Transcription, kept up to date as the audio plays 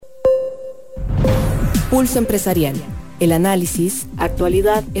Pulso Empresarial. El análisis,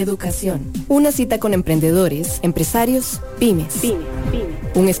 actualidad, educación. Una cita con emprendedores, empresarios, pymes.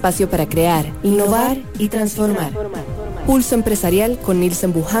 Un espacio para crear, innovar y transformar. Pulso Empresarial con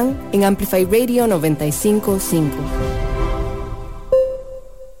Nilsen Buján en Amplify Radio 95.5.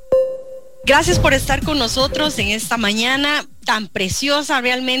 Gracias por estar con nosotros en esta mañana tan preciosa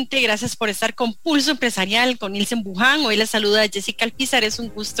realmente. Gracias por estar con Pulso Empresarial con Nilsen Buján. Hoy les saluda Jessica Alpizar. Es un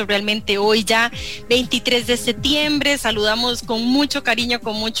gusto realmente hoy ya 23 de septiembre. Saludamos con mucho cariño,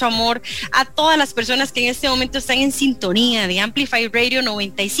 con mucho amor a todas las personas que en este momento están en sintonía de Amplify Radio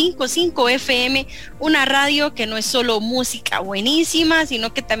 95.5 FM, una radio que no es solo música buenísima,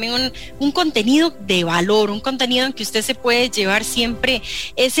 sino que también un contenido de valor, un contenido en que usted se puede llevar siempre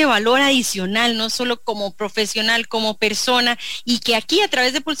ese valor adicional, no solo como profesional, como persona, y que aquí a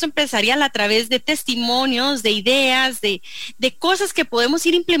través de Pulso Empresarial, a través de testimonios, de ideas, de cosas que podemos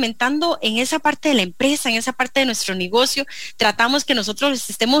ir implementando en esa parte de la empresa, en esa parte de nuestro negocio, tratamos que nosotros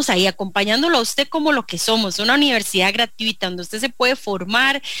estemos ahí acompañándolo a usted como lo que somos, una universidad gratuita donde usted se puede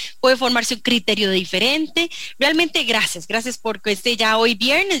formarse un criterio diferente. Realmente gracias porque ya hoy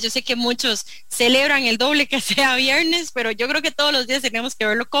viernes, yo sé que muchos celebran el doble que sea viernes, pero yo creo que todos los días tenemos que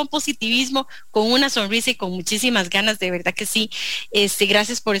verlo con positivismo, con una sonrisa y con muchísimas ganas, de verdad que sí.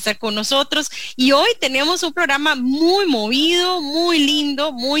 Gracias por estar con nosotros. Y hoy tenemos un programa muy movido, muy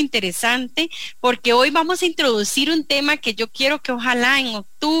lindo, muy interesante, porque hoy vamos a introducir un tema que yo quiero que ojalá en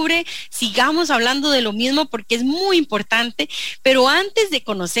octubre sigamos hablando de lo mismo, porque es muy importante. Pero antes de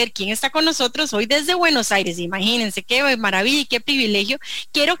conocer quién está con nosotros hoy desde Buenos Aires, imagínense qué maravilla y qué privilegio,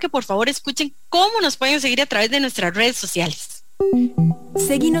 quiero que por favor escuchen cómo nos pueden seguir a través de nuestras redes sociales.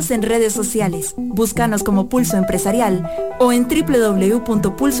 Seguinos en redes sociales, búscanos como Pulso Empresarial o en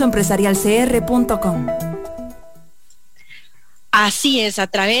www.pulsoempresarialcr.com. Así es, a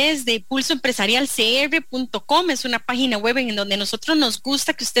través de pulsoempresarialcr.com, es una página web en donde nosotros nos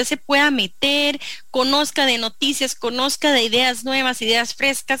gusta que usted se pueda meter, conozca de noticias, conozca de ideas nuevas, ideas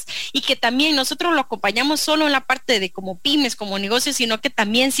frescas, y que también nosotros lo acompañamos solo en la parte de como pymes, como negocios, sino que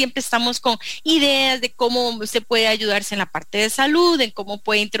también siempre estamos con ideas de cómo usted puede ayudarse en la parte de salud, en cómo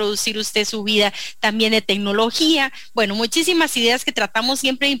puede introducir usted su vida también de tecnología. Bueno, muchísimas ideas que tratamos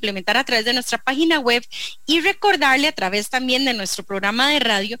siempre de implementar a través de nuestra página web, y recordarle a través también de nuestro programa de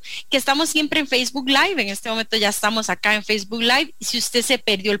radio que estamos siempre en Facebook Live. En este momento ya estamos acá en Facebook Live. Si usted se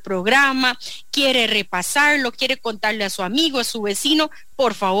perdió el programa, quiere repasarlo, quiere contarle a su amigo, a su vecino,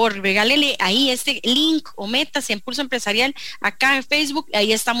 por favor, regálele ahí este link o métase en Pulso Empresarial acá en Facebook.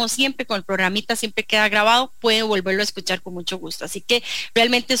 Ahí estamos siempre con el programita, siempre queda grabado, puede volverlo a escuchar con mucho gusto. Así que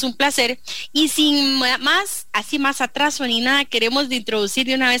realmente es un placer. Y sin más, así más atraso ni nada, queremos de introducir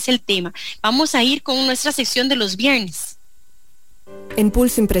de una vez el tema. Vamos a ir con nuestra sección de los viernes. En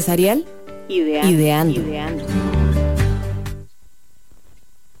Pulso Empresarial,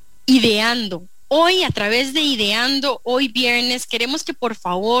 Ideando. Hoy a través de Ideando, hoy viernes, queremos que por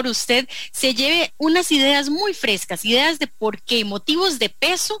favor usted se lleve unas ideas muy frescas, ideas de por qué, motivos de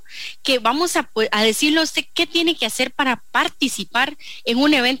peso, que vamos a decirle a usted qué tiene que hacer para participar en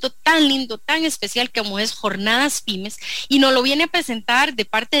un evento tan lindo, tan especial como es Jornadas Pymes, y nos lo viene a presentar de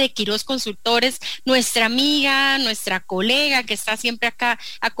parte de Quirós Consultores, nuestra amiga, nuestra colega que está siempre acá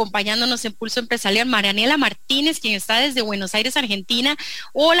acompañándonos en Pulso Empresarial, Marianella Martinez, quien está desde Buenos Aires, Argentina.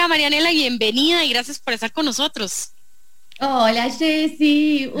 Hola Marianella, bienvenida y gracias por estar con nosotros. Hola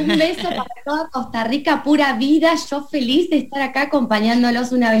Jessy, un beso para toda Costa Rica, pura vida. Yo feliz de estar acá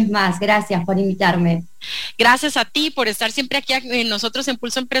acompañándolos una vez más. Gracias por invitarme. Gracias a ti por estar siempre aquí nosotros en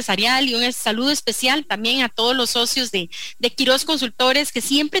Pulso Empresarial, y un saludo especial también a todos los socios de Quirós Consultores que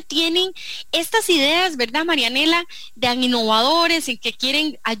siempre tienen estas ideas, ¿verdad, Marianella? De innovadores en que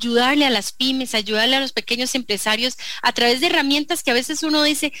quieren ayudarle a las pymes, ayudarle a los pequeños empresarios a través de herramientas que a veces uno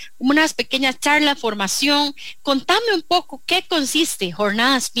dice, unas pequeñas charlas, formación. Contame un poco, ¿qué consiste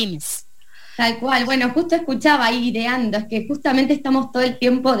Jornadas Pymes? Tal cual, bueno, justo escuchaba ahí Ideando, es que justamente estamos todo el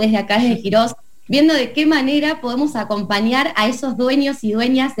tiempo desde acá, desde Quirós, viendo de qué manera podemos acompañar a esos dueños y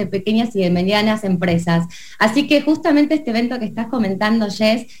dueñas de pequeñas y de medianas empresas. Así que justamente este evento que estás comentando,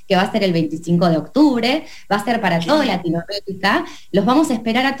 Jess, que va a ser el 25 de octubre, va a ser para toda Latinoamérica, los vamos a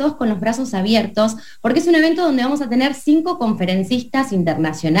esperar a todos con los brazos abiertos, porque es un evento donde vamos a tener 5 conferencistas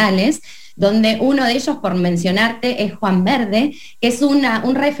internacionales, donde uno de ellos, por mencionarte, es Juan Verde, que es un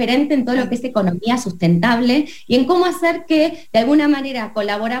referente en todo lo que es economía sustentable y en cómo hacer que de alguna manera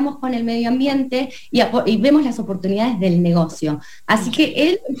colaboramos con el medio ambiente y vemos las oportunidades del negocio. Así que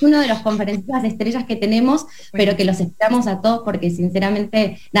él es uno de los conferencistas estrellas que tenemos, pero que los esperamos a todos porque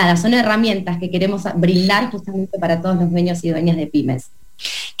sinceramente, nada, son herramientas que queremos brindar justamente para todos los dueños y dueñas de pymes.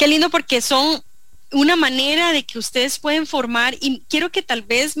 Qué lindo, porque son una manera de que ustedes pueden formar, y quiero que tal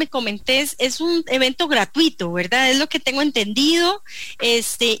vez me comentes, es un evento gratuito, ¿verdad? Es lo que tengo entendido,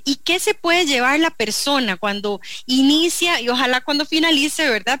 y qué se puede llevar la persona cuando inicia y ojalá cuando finalice,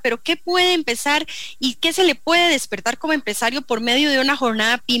 ¿verdad? Pero qué puede empezar y qué se le puede despertar como empresario por medio de una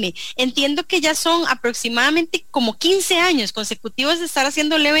jornada PYME. Entiendo que ya son aproximadamente como 15 años consecutivos de estar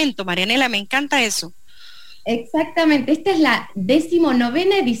haciendo el evento, Marianella, me encanta eso. Exactamente, esta es la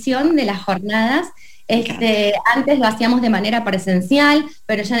 19ª edición de las jornadas. Antes lo hacíamos de manera presencial,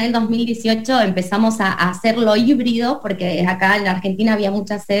 pero ya en el 2018 empezamos a hacerlo híbrido, porque acá en la Argentina había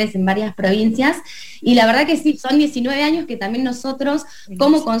muchas sedes en varias provincias, y la verdad que sí, son 19 años que también nosotros,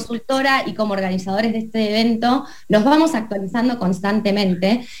 como consultora y como organizadores de este evento, nos vamos actualizando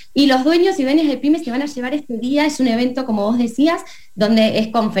constantemente, y los dueños y dueñas de pymes que van a llevar este día, es un evento, como vos decías, donde es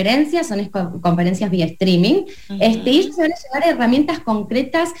conferencias, son conferencias vía streaming, y ellos se van a llevar herramientas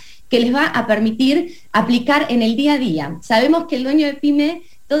concretas que les va a permitir aplicar en el día a día. Sabemos que el dueño de pyme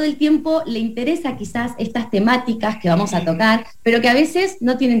todo el tiempo le interesa quizás estas temáticas que vamos a tocar, pero que a veces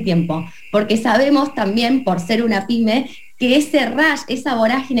no tienen tiempo, porque sabemos también, por ser una pyme, que ese rush, esa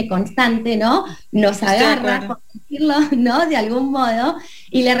vorágine constante, ¿no? Nos agarra, por decirlo, ¿no? De algún modo,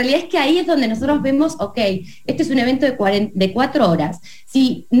 y la realidad es que ahí es donde nosotros vemos, ok, este es un evento de 4 horas.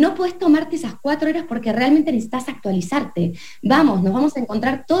 Si no puedes tomarte esas 4 horas porque realmente necesitas actualizarte, nos vamos a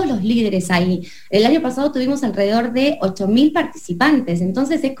encontrar todos los líderes ahí. El año pasado tuvimos alrededor de 8.000 participantes,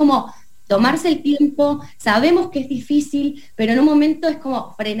 entonces es como tomarse el tiempo, sabemos que es difícil, pero en un momento es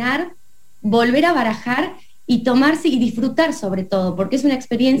como frenar, volver a barajar y tomarse y disfrutar sobre todo, porque es una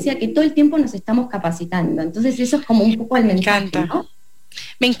experiencia que todo el tiempo nos estamos capacitando. Entonces eso es como un poco el mensaje, ¿no?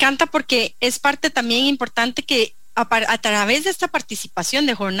 Me encanta porque es parte también importante que a través de esta participación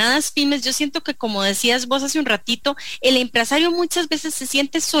de jornadas pymes, yo siento que, como decías vos hace un ratito, el empresario muchas veces se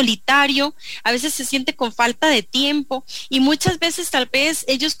siente solitario, a veces se siente con falta de tiempo y muchas veces tal vez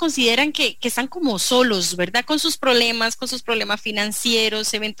ellos consideran que están como solos, ¿verdad? Con sus problemas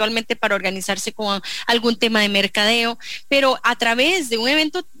financieros, eventualmente para organizarse con algún tema de mercadeo, pero a través de un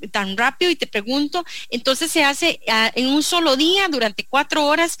evento tan rápido, y te pregunto, entonces se hace en un solo día, durante 4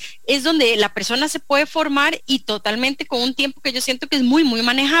 horas, es donde la persona se puede formar y totalmente con un tiempo que yo siento que es muy, muy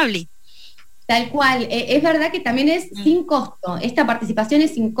manejable. Tal cual, es verdad que también es sin costo, esta participación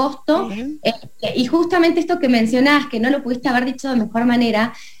es sin costo, y justamente esto que mencionás, que no lo pudiste haber dicho de mejor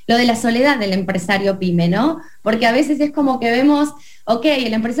manera, lo de la soledad del empresario pyme, ¿no? Porque a veces es como que vemos, ok,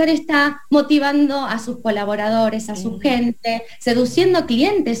 el empresario está motivando a sus colaboradores, a su gente, seduciendo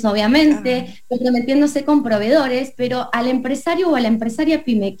clientes, obviamente, comprometiéndose con proveedores, pero al empresario o a la empresaria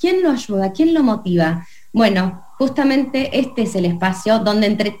pyme, ¿quién lo ayuda? ¿Quién lo motiva? Bueno, justamente este es el espacio donde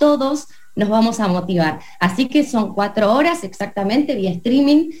entre todos nos vamos a motivar. Así que son 4 horas exactamente vía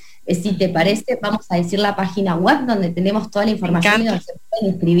streaming. Si te parece, vamos a decir la página web donde tenemos toda la información y donde se pueden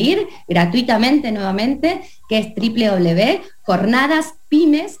inscribir gratuitamente nuevamente, que es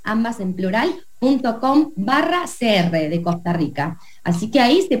www.jornadaspymes, ambas en plural, .com/CR de Costa Rica. Así que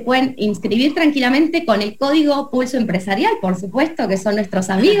ahí se pueden inscribir tranquilamente con el código Pulso Empresarial, por supuesto, que son nuestros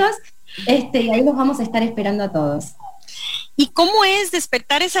amigos, y ahí los vamos a estar esperando a todos. ¿Y cómo es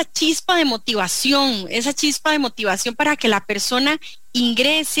despertar esa chispa de motivación para que la persona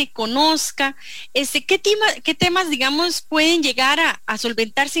ingrese, conozca? ¿Qué temas, digamos, pueden llegar a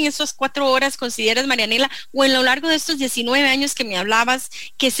solventarse en esas 4 horas, consideras, Marianella, o en lo largo de estos 19 años que me hablabas,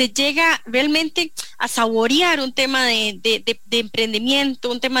 que se llega realmente a saborear un tema de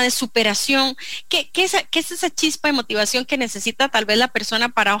emprendimiento, un tema de superación? ¿Qué es esa chispa de motivación que necesita tal vez la persona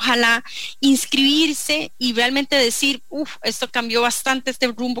para ojalá inscribirse y realmente decir, esto cambió bastante este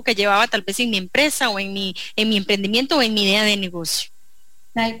rumbo que llevaba tal vez en mi empresa o en mi emprendimiento o en mi idea de negocio?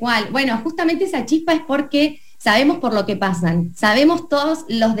 Tal cual. Bueno, justamente esa chispa es porque sabemos por lo que pasan, sabemos todos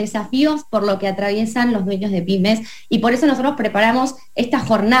los desafíos por lo que atraviesan los dueños de pymes, y por eso nosotros preparamos esta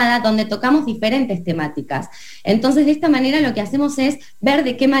jornada donde tocamos diferentes temáticas. Entonces, de esta manera lo que hacemos es ver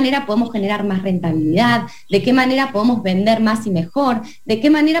de qué manera podemos generar más rentabilidad, de qué manera podemos vender más y mejor, de qué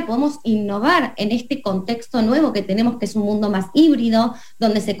manera podemos innovar en este contexto nuevo que tenemos, que es un mundo más híbrido,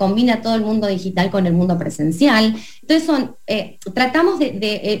 donde se combina todo el mundo digital con el mundo presencial. Entonces tratamos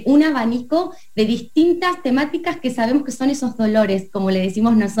de un abanico de distintas temáticas que sabemos que son esos dolores, como le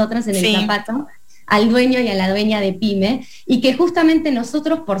decimos nosotros en el zapato, al dueño y a la dueña de pyme, y que justamente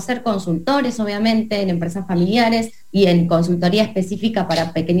nosotros, por ser consultores, obviamente, en empresas familiares y en consultoría específica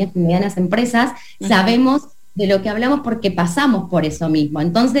para pequeñas y medianas empresas, sabemos de lo que hablamos porque pasamos por eso mismo.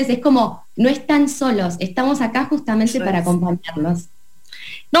 Entonces es como, no están solos, estamos acá justamente para acompañarlos.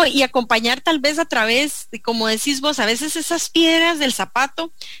 No, y acompañar tal vez a través de, como decís vos, a veces esas piedras del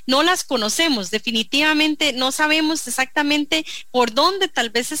zapato no las conocemos, definitivamente no sabemos exactamente por dónde tal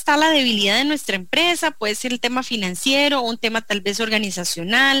vez está la debilidad de nuestra empresa, puede ser el tema financiero, un tema tal vez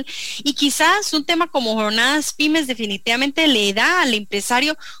organizacional, y quizás un tema como jornadas pymes definitivamente le da al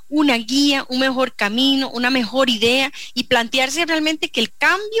empresario una guía, un mejor camino, una mejor idea, y plantearse realmente que el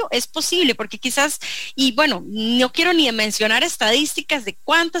cambio es posible, porque quizás, y bueno, no quiero ni mencionar estadísticas de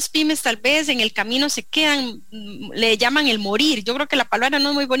cuántas pymes tal vez en el camino se quedan, le llaman el morir. Yo creo que la palabra no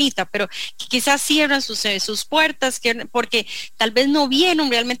es muy bonita, pero quizás cierran sus puertas porque tal vez no vieron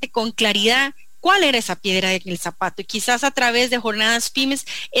realmente con claridad cuál era esa piedra en el zapato, y quizás a través de jornadas pymes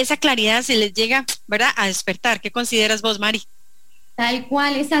esa claridad se les llega, ¿verdad?, a despertar. ¿Qué consideras vos, Mari? Tal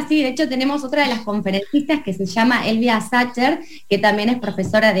cual, es así. De hecho, tenemos otra de las conferencistas que se llama Elvia Sacher, que también es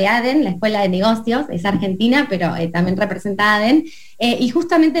profesora de ADEN, la Escuela de Negocios, es argentina, pero también representa a ADEN. Y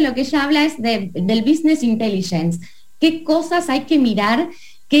justamente lo que ella habla es del business intelligence. ¿Qué cosas hay que mirar?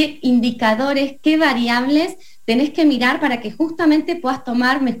 ¿Qué indicadores, qué variables tenés que mirar para que justamente puedas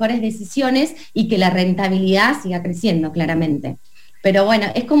tomar mejores decisiones y que la rentabilidad siga creciendo, claramente? Pero bueno,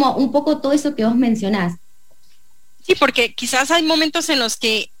 es como un poco todo eso que vos mencionás. Sí, porque quizás hay momentos en los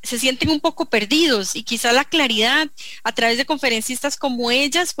que se sienten un poco perdidos y quizás la claridad a través de conferencistas como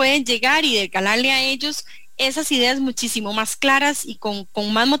ellas pueden llegar y regalarle a ellos esas ideas muchísimo más claras y con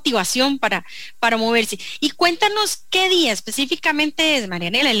más motivación para moverse. Y cuéntanos qué día específicamente es,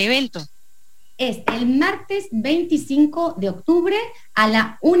 Marianella, el evento. Es el martes 25 de octubre a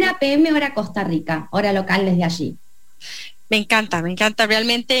la 1 p.m. hora Costa Rica, hora local desde allí. Me encanta,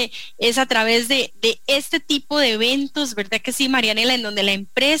 realmente es a través de este tipo de eventos, ¿verdad que sí, Marianella? En donde la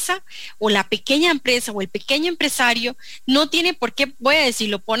empresa o la pequeña empresa o el pequeño empresario no tiene por qué, voy a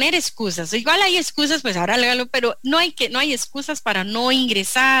decirlo, poner excusas. Igual hay excusas, pues ahora hágalo, pero no hay excusas para no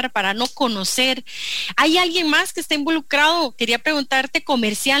ingresar, para no conocer. ¿Hay alguien más que esté involucrado? Quería preguntarte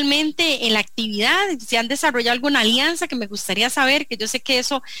comercialmente en la actividad, si han desarrollado alguna alianza, que me gustaría saber, que yo sé que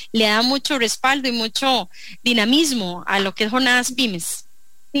eso le da mucho respaldo y mucho dinamismo a lo que es jornadas pymes.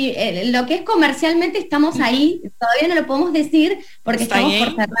 Sí, lo que es comercialmente estamos ahí, todavía no lo podemos decir porque estamos por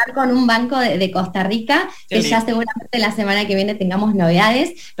cerrar con un banco de Costa Rica, que ya seguramente la semana que viene tengamos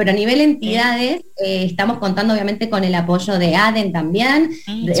novedades, pero a nivel entidades estamos contando obviamente con el apoyo de ADEN también,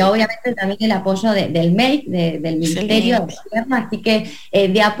 obviamente también el apoyo del MEIC, del Ministerio de Gobierno, así que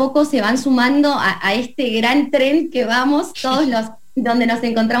de a poco se van sumando a este gran tren que vamos donde nos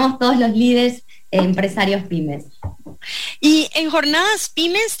encontramos todos los líderes empresarios pymes. Y en jornadas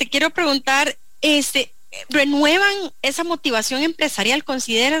pymes te quiero preguntar, ¿renuevan esa motivación empresarial?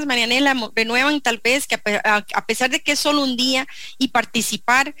 ¿Consideras, Marianella, renuevan tal vez que a pesar de que es solo un día y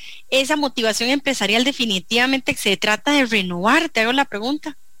participar, esa motivación empresarial definitivamente se trata de renovar? Te hago la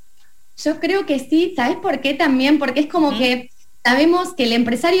pregunta. Yo creo que sí, ¿sabes por qué también? Porque es como que sabemos que el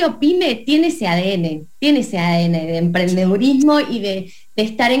empresario pyme tiene ese ADN de emprendedurismo y de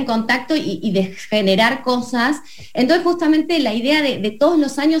estar en contacto y de generar cosas. Entonces justamente la idea de todos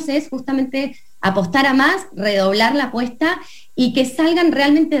los años es justamente apostar a más, redoblar la apuesta y que salgan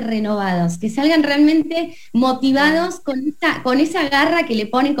realmente renovados, que salgan realmente motivados con esa garra que le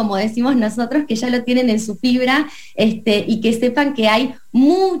ponen, como decimos nosotros, que ya lo tienen en su fibra, y que sepan que hay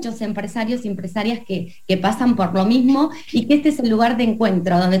muchos empresarios y empresarias que pasan por lo mismo y que este es el lugar de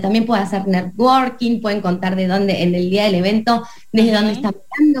encuentro, donde también pueden hacer networking, pueden contar de dónde, en el día del evento, desde dónde están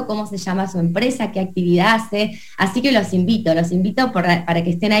mirando, cómo se llama su empresa, qué actividad hace. Así que los invito para que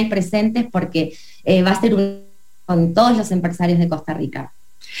estén ahí presentes porque va a ser con todos los empresarios de Costa Rica.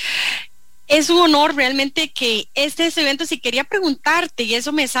 Es un honor realmente que este evento, si quería preguntarte, y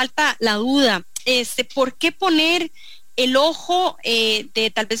eso me salta la duda, ¿por qué poner el ojo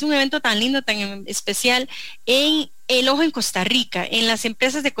de tal vez un evento tan lindo, tan especial, en el ojo en Costa Rica, en las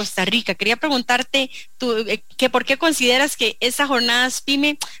empresas de Costa Rica? Quería preguntarte que por qué consideras que esas jornadas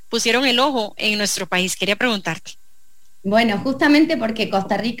PYME pusieron el ojo en nuestro país. Quería preguntarte. Bueno, justamente porque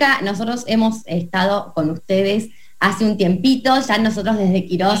Costa Rica, nosotros hemos estado con ustedes hace un tiempito, ya nosotros desde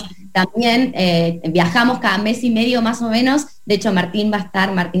Quirós también viajamos cada mes y medio más o menos. De hecho, Martín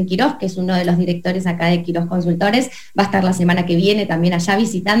Quirós, que es uno de los directores acá de Quirós Consultores, va a estar la semana que viene también allá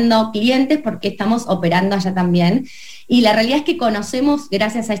visitando clientes porque estamos operando allá también. Y la realidad es que conocemos,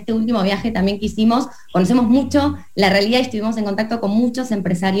 gracias a este último viaje también que hicimos, conocemos mucho la realidad y estuvimos en contacto con muchos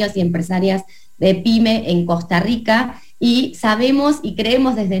empresarios y empresarias de PYME en Costa Rica y sabemos y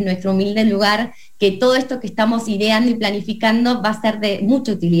creemos desde nuestro humilde lugar que todo esto que estamos ideando y planificando va a ser de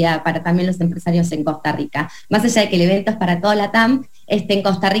mucha utilidad para también los empresarios en Costa Rica. Más allá de que el evento es para toda la TAM, en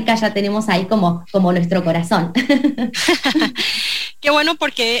Costa Rica ya tenemos ahí como nuestro corazón. Qué bueno,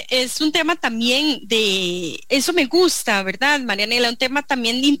 porque es un tema también de, eso me gusta, ¿verdad, Marianela? Un tema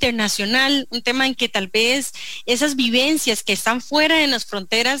también internacional, un tema en que tal vez esas vivencias que están fuera de las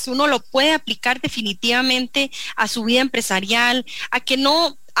fronteras, uno lo puede aplicar definitivamente a su vida empresarial, a que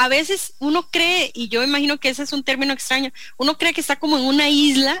no, a veces uno cree, y yo imagino que ese es un término extraño, uno cree que está como en una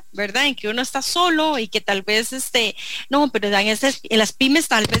isla, ¿verdad? En que uno está solo y que tal vez no, pero en las pymes,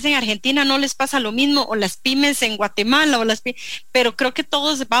 tal vez en Argentina no les pasa lo mismo, o las pymes en Guatemala, pero creo que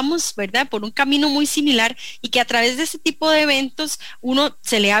todos vamos, ¿verdad? Por un camino muy similar, y que a través de ese tipo de eventos uno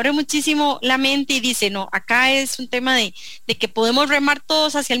se le abre muchísimo la mente y dice, no, acá es un tema de que podemos remar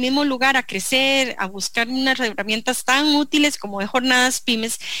todos hacia el mismo lugar, a crecer, a buscar unas herramientas tan útiles como de jornadas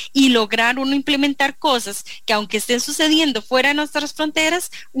pymes, y lograr uno implementar cosas que, aunque estén sucediendo fuera de nuestras fronteras,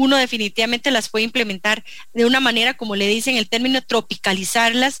 uno definitivamente las puede implementar de una manera, como le dicen el término,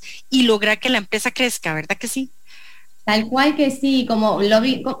 tropicalizarlas y lograr que la empresa crezca, ¿verdad que sí? Tal cual que sí, como lo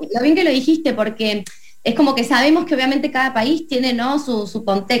bien que lo dijiste, porque es como que sabemos que obviamente cada país tiene, ¿no?, su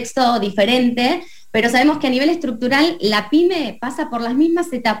contexto diferente, pero sabemos que a nivel estructural la pyme pasa por las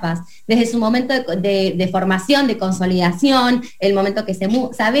mismas etapas, desde su momento de formación, de consolidación, el momento que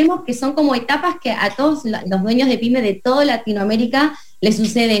sabemos que son como etapas que a todos los dueños de pyme de toda Latinoamérica les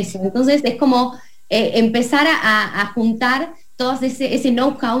sucede eso. Entonces es como empezar a juntar todo ese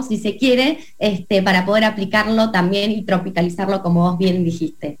know-how, si se quiere, para poder aplicarlo también y tropicalizarlo, como vos bien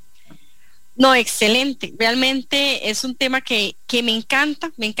dijiste. No, excelente. Realmente es un tema que me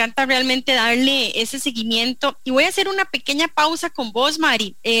encanta realmente darle ese seguimiento. Y voy a hacer una pequeña pausa con vos,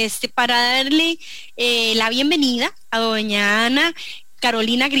 Mari, para darle la bienvenida a doña Ana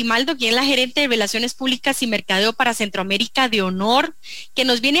Carolina Grimaldo, quien es la gerente de Relaciones Públicas y Mercadeo para Centroamérica de Honor, que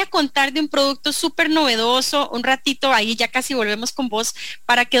nos viene a contar de un producto súper novedoso. Un ratito ahí, ya casi volvemos con vos,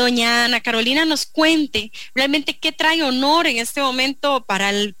 para que doña Ana Carolina nos cuente realmente qué trae Honor en este momento para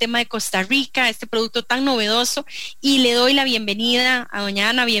el tema de Costa Rica, este producto tan novedoso. Y le doy la bienvenida a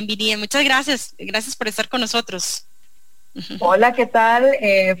doña Ana, bienvenida. Muchas gracias por estar con nosotros. Hola, ¿qué tal?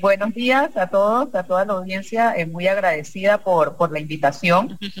 Buenos días a todos, a toda la audiencia. Muy agradecida por la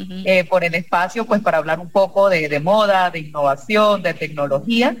invitación, por el espacio, pues para hablar un poco de moda, de innovación, de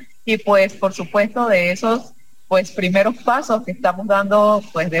tecnología y pues por supuesto de esos pues primeros pasos que estamos dando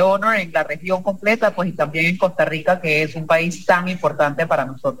pues de Honor en la región completa, pues y también en Costa Rica, que es un país tan importante para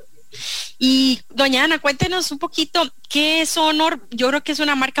nosotros. Y doña Ana, cuéntenos un poquito qué es Honor. Yo creo que es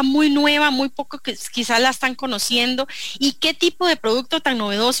una marca muy nueva, muy poco que quizás la están conociendo, y qué tipo de producto tan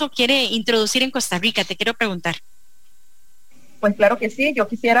novedoso quiere introducir en Costa Rica, te quiero preguntar. Pues claro que sí, yo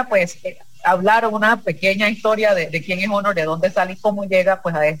quisiera pues hablar una pequeña historia de quién es Honor, de dónde sale y cómo llega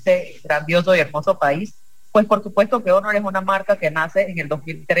pues a este grandioso y hermoso país. Pues por supuesto que Honor es una marca que nace en el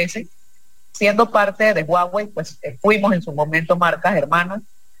 2013, siendo parte de Huawei, pues fuimos en su momento marcas hermanas.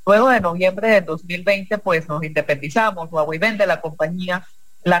 Luego de noviembre del 2020, pues nos independizamos, Huawei vende la compañía,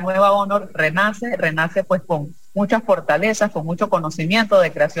 la nueva Honor renace pues con muchas fortalezas, con mucho conocimiento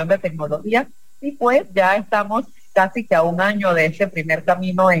de creación de tecnología, y pues ya estamos casi que a un año de este primer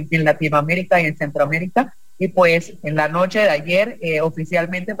camino en Latinoamérica y en Centroamérica, y pues en la noche de ayer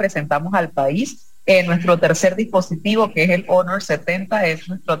oficialmente presentamos al país nuestro tercer dispositivo, que es el Honor 70, es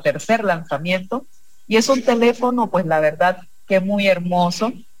nuestro tercer lanzamiento, y es un teléfono, pues la verdad que muy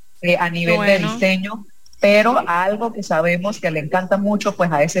hermoso, a nivel de diseño, pero algo que sabemos que le encanta mucho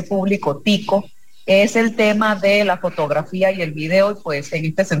pues a ese público tico es el tema de la fotografía y el video, y pues en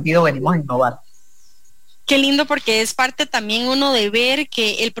este sentido venimos a innovar. Qué lindo, porque es parte también uno de ver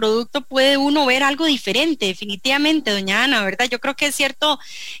que el producto puede uno ver algo diferente, definitivamente, doña Ana, ¿verdad? Yo creo que es cierto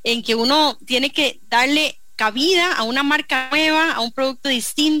en que uno tiene que darle cabida a una marca nueva, a un producto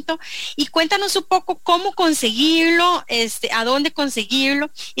distinto. Y cuéntanos un poco cómo conseguirlo, a dónde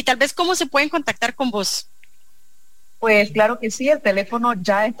conseguirlo, y tal vez cómo se pueden contactar con vos. Pues claro que sí, el teléfono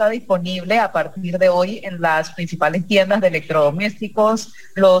ya está disponible a partir de hoy en las principales tiendas de electrodomésticos,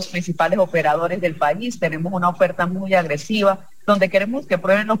 los principales operadores del país. Tenemos una oferta muy agresiva donde queremos que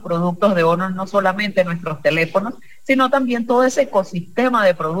prueben los productos de Honor, no solamente nuestros teléfonos, sino también todo ese ecosistema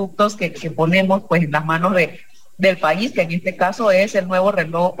de productos que ponemos pues en las manos del país, que en este caso es el nuevo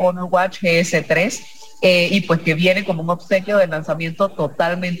reloj Honor Watch GS3, y pues que viene como un obsequio de lanzamiento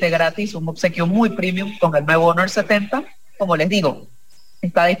totalmente gratis, un obsequio muy premium con el nuevo Honor 70. Como les digo,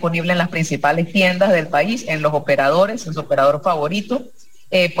 está disponible en las principales tiendas del país, en los operadores, en su operador favorito.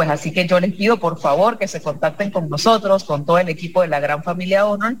 Pues así que yo les pido por favor que se contacten con nosotros, con todo el equipo de la gran familia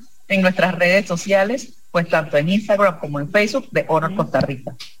Honor, en nuestras redes sociales, pues tanto en Instagram como en Facebook de Honor Costa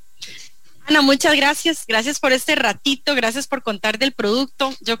Rica. Ana, muchas gracias por este ratito, gracias por contar del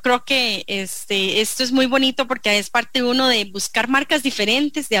producto. Yo creo que esto es muy bonito porque es parte uno de buscar marcas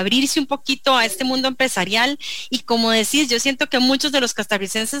diferentes, de abrirse un poquito a este mundo empresarial y como decís, yo siento que muchos de los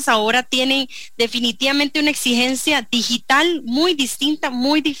costarricenses ahora tienen definitivamente una exigencia digital muy distinta,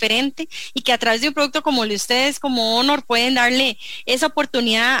 muy diferente y que a través de un producto como el de ustedes, como Honor, pueden darle esa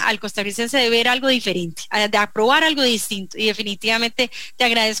oportunidad al costarricense de ver algo diferente, de aprobar algo distinto y definitivamente te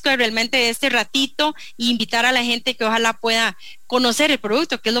agradezco realmente este ratito e invitar a la gente que ojalá pueda conocer el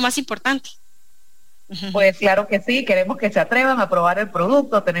producto, que es lo más importante. Pues claro que sí, queremos que se atrevan a probar el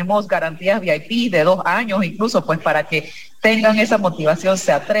producto, tenemos garantías VIP de 2 años, incluso pues para que tengan esa motivación,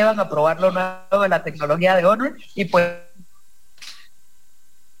 se atrevan a probar lo nuevo de la tecnología de Honor y pues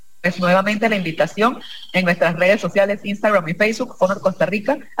nuevamente la invitación en nuestras redes sociales, Instagram y Facebook, Honor Costa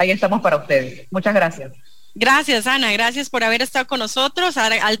Rica, ahí estamos para ustedes. Muchas gracias. Gracias, Ana, gracias por haber estado con nosotros.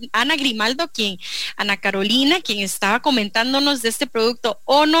 Ana Grimaldo, Ana Carolina, quien estaba comentándonos de este producto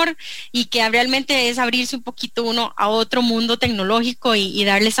Honor y que realmente es abrirse un poquito uno a otro mundo tecnológico y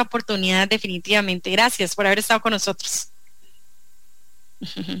darle esa oportunidad definitivamente. Gracias por haber estado con nosotros.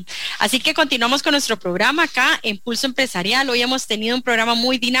 Así que continuamos con nuestro programa acá en Pulso Empresarial. Hoy hemos tenido un programa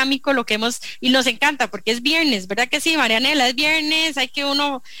muy dinámico, y nos encanta porque es viernes, ¿verdad que sí, Marianella? Es viernes, hay que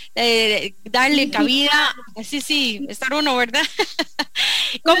uno darle cabida, sí, estar uno, ¿verdad?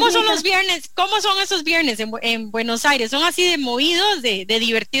 ¿Cómo son los viernes? ¿Cómo son esos viernes en Buenos Aires? ¿Son así de movidos, de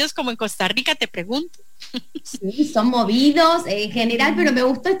divertidos como en Costa Rica, te pregunto? Sí, son movidos en general, pero me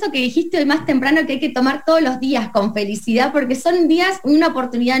gustó esto que dijiste hoy más temprano, que hay que tomar todos los días con felicidad, porque son días, una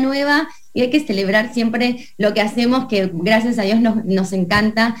oportunidad nueva y hay que celebrar siempre lo que hacemos, que gracias a Dios nos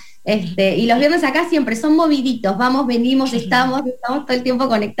encanta. Y los viernes acá siempre son moviditos, vamos, venimos, estamos todo el tiempo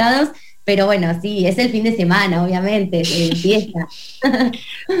conectados, pero bueno, sí, es el fin de semana, obviamente, fiesta.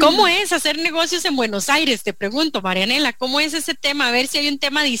 ¿Cómo es hacer negocios en Buenos Aires? Te pregunto, Marianella, ¿cómo es ese tema? A ver si hay un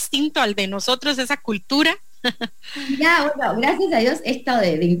tema distinto al de nosotros, esa cultura. Ya, bueno, gracias a Dios esto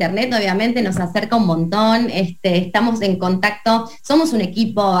de internet obviamente nos acerca un montón, estamos en contacto, somos un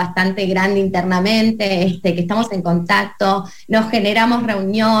equipo bastante grande internamente, que estamos en contacto, nos generamos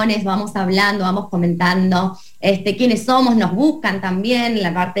reuniones, vamos hablando, vamos comentando, quiénes somos, nos buscan también en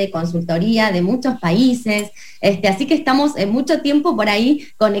la parte de consultoría de muchos países, así que estamos mucho tiempo por ahí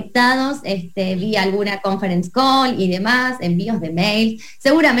conectados, vía alguna conference call y demás, envíos de mail,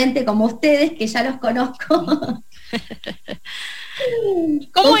 seguramente como ustedes que ya los conozco.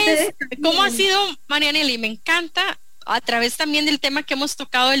 ¿Cómo ha sido, Marianella? Y me encanta a través también del tema que hemos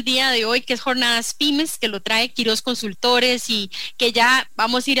tocado el día de hoy, que es Jornadas Pymes, que lo trae Quirós Consultores y que ya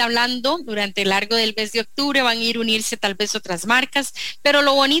vamos a ir hablando durante el largo del mes de octubre, van a ir a unirse tal vez otras marcas, pero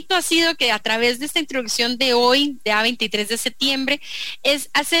lo bonito ha sido que a través de esta introducción de hoy, de A23 de septiembre, es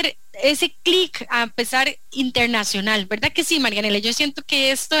hacer ese clic a empezar internacional, ¿verdad que sí, Marianella? Yo siento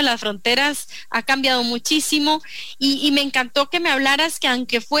que esto de las fronteras ha cambiado muchísimo y me encantó que me hablaras que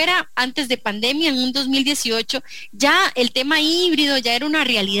aunque fuera antes de pandemia, en un 2018, ya el tema híbrido ya era una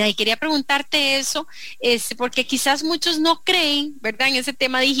realidad y quería preguntarte eso, porque quizás muchos no creen, ¿verdad? En ese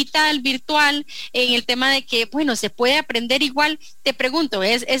tema digital, virtual, en el tema de que, bueno, se puede aprender igual. Te pregunto,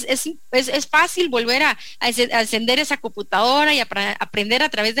 ¿es fácil volver a encender esa computadora y aprender a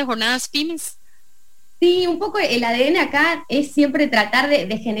través de Jornadas Pymes? Sí, un poco el ADN acá es siempre tratar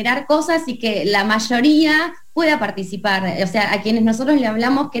de generar cosas y que la mayoría pueda participar. O sea, a quienes nosotros le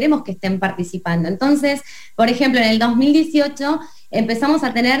hablamos queremos que estén participando. Entonces, por ejemplo, en el 2018 empezamos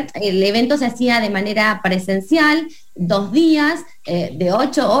a tener, el evento se hacía de manera presencial, 2 días, de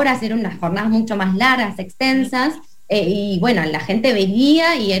 8 horas, eran unas jornadas mucho más largas, extensas, y bueno, la gente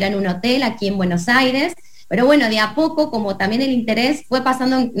venía y era en un hotel aquí en Buenos Aires. Pero bueno, de a poco, como también el interés fue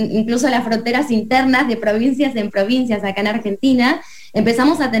pasando incluso las fronteras internas de provincias en provincias acá en Argentina,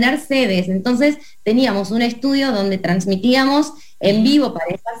 empezamos a tener sedes. Entonces teníamos un estudio donde transmitíamos en vivo para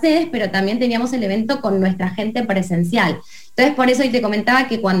esas sedes, pero también teníamos el evento con nuestra gente presencial. Entonces, por eso hoy te comentaba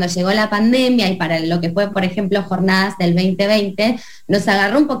que cuando llegó la pandemia y para lo que fue, por ejemplo, jornadas del 2020, nos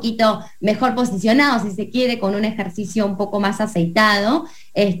agarró un poquito mejor posicionados, si se quiere, con un ejercicio un poco más aceitado,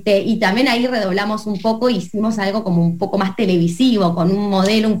 y también ahí redoblamos un poco, hicimos algo como un poco más televisivo, con un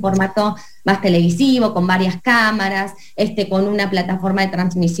modelo, un formato más televisivo, con varias cámaras, con una plataforma de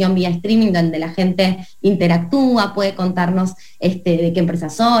transmisión vía streaming donde la gente interactúa, puede contarnos de qué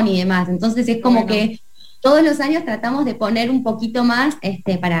empresas son y demás. Entonces es como que todos los años tratamos de poner un poquito más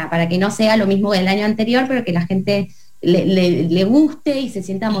para que no sea lo mismo del año anterior, pero que la gente le guste y se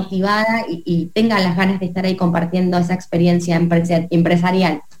sienta motivada y tenga las ganas de estar ahí compartiendo esa experiencia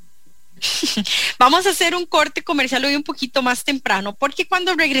empresarial. Vamos a hacer un corte comercial hoy un poquito más temprano, porque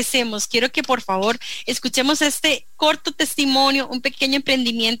cuando regresemos quiero que por favor escuchemos este corto testimonio, un pequeño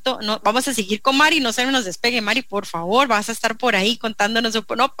emprendimiento. No, vamos a seguir con Mari, no se nos despegue, Mari, por favor, vas a estar por ahí contándonos,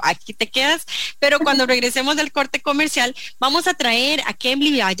 no, aquí te quedas, pero cuando regresemos del corte comercial vamos a traer a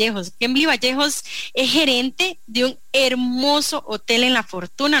Kembly Vallejos. Kembly Vallejos es gerente de un hermoso hotel en La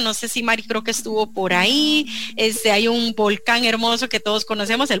Fortuna. No sé si Mari creo que estuvo por ahí. Hay un volcán hermoso que todos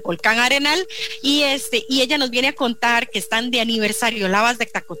conocemos, el volcán Arenal, y ella nos viene a contar que están de aniversario, Lavas de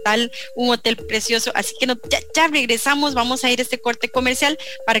Tacotal, un hotel precioso. Así que ya regresamos, vamos a ir a este corte comercial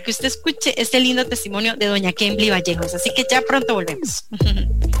para que usted escuche este lindo testimonio de doña Kembly Vallejos. Así que ya pronto volvemos.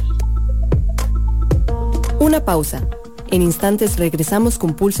 Una pausa. En instantes regresamos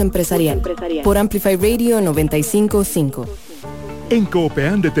con Pulso Empresarial por Amplify Radio 95.5. En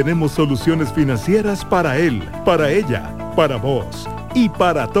Coopeande tenemos soluciones financieras para él, para ella, para vos y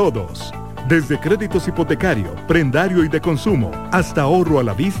para todos. Desde créditos hipotecario, prendario y de consumo, hasta ahorro a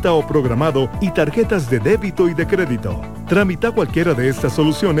la vista o programado y tarjetas de débito y de crédito. Tramita cualquiera de estas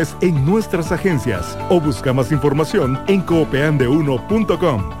soluciones en nuestras agencias o busca más información en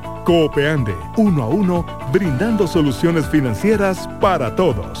coopeande1.com. Coopeande, 1 a 1, brindando soluciones financieras para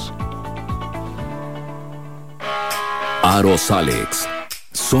todos. Aros Alex.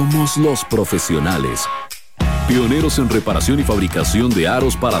 Somos los profesionales. Pioneros en reparación y fabricación de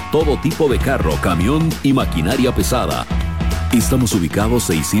aros para todo tipo de carro, camión y maquinaria pesada. Estamos ubicados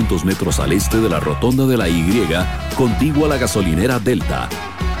 600 metros al este de la rotonda de la Y, contigua a la gasolinera Delta.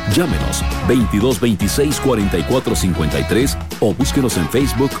 Llámenos 2226-4453 o búsquenos en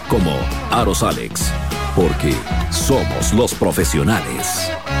Facebook como Aros Alex, porque somos los profesionales.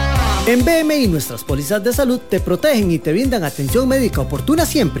 En BMI nuestras pólizas de salud te protegen y te brindan atención médica oportuna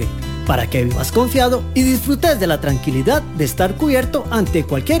siempre, para que vivas confiado y disfrutes de la tranquilidad de estar cubierto ante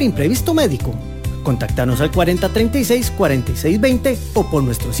cualquier imprevisto médico. Contáctanos al 4036-4620 o por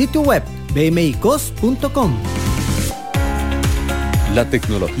nuestro sitio web bmicos.com. La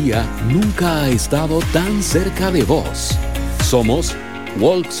tecnología nunca ha estado tan cerca de vos. Somos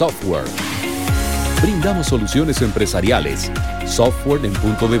Walk Software. Brindamos soluciones empresariales, software en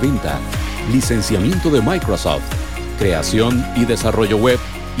punto de venta, licenciamiento de Microsoft, creación y desarrollo web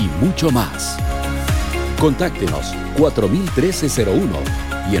y mucho más. Contáctenos 401301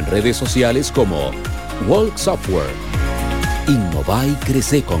 y en redes sociales como Walk Software. Innova y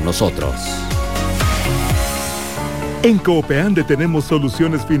crece con nosotros. En Coopeande tenemos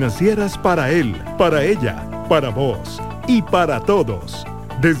soluciones financieras para él, para ella, para vos y para todos.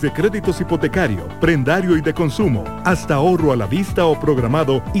 Desde créditos hipotecario, prendario y de consumo, hasta ahorro a la vista o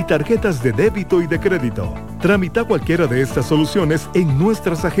programado y tarjetas de débito y de crédito. Tramita cualquiera de estas soluciones en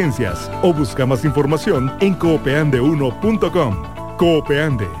nuestras agencias o busca más información en coopeande1.com.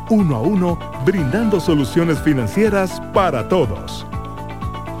 Coopeande, 1 a 1, brindando soluciones financieras para todos.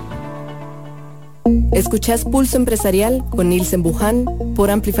 Escuchás Pulso Empresarial con Nielsen Buján por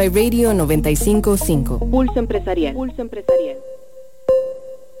Amplify Radio 95.5. Pulso Empresarial. Pulso Empresarial.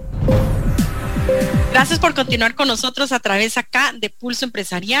 Gracias por continuar con nosotros a través acá de Pulso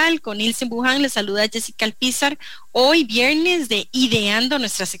Empresarial. Con Nielsen Buján les saluda Jessica Alpizar. Hoy viernes de Ideando,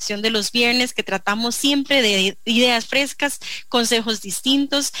 nuestra sección de los viernes que tratamos siempre de ideas frescas, consejos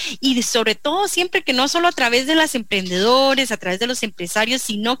distintos y sobre todo siempre que no solo a través de las emprendedores, a través de los empresarios,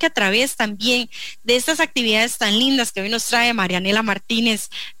 sino que a través también de estas actividades tan lindas que hoy nos trae Marianella Martinez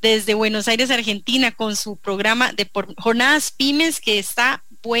desde Buenos Aires, Argentina, con su programa de jornadas pymes que está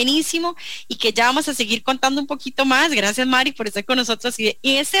buenísimo y que ya vamos a seguir contando un poquito más. Gracias, Mari, por estar con nosotros y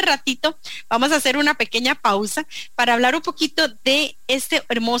ese ratito vamos a hacer una pequeña pausa para hablar un poquito de este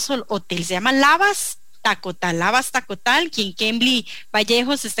hermoso hotel. Se llama Lavas Tacotal, quien Kembly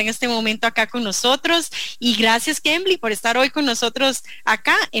Vallejos está en este momento acá con nosotros y gracias, Kembly, por estar hoy con nosotros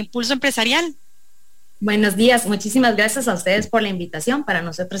acá en Pulso Empresarial. Buenos días, muchísimas gracias a ustedes por la invitación. Para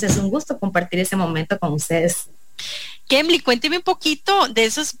nosotros es un gusto compartir ese momento con ustedes. Kembly, cuénteme un poquito de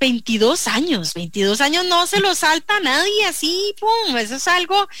esos 22 años. 22 años no se los salta a nadie así, pum. Eso es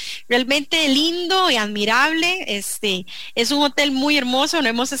algo realmente lindo y admirable. Es un hotel muy hermoso. No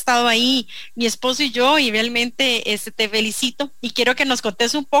hemos estado ahí, mi esposo y yo, y realmente te felicito. Y quiero que nos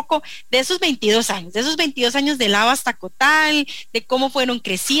contes un poco de esos 22 años de Lavas Tacotal, de cómo fueron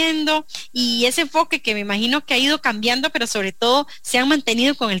creciendo y ese enfoque que me imagino que ha ido cambiando, pero sobre todo se han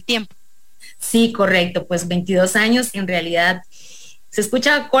mantenido con el tiempo. Sí, correcto, pues 22 años, en realidad se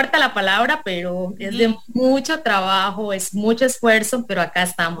escucha corta la palabra, pero es de mucho trabajo, es mucho esfuerzo, pero acá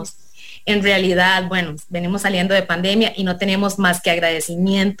estamos. En realidad, bueno, venimos saliendo de pandemia y no tenemos más que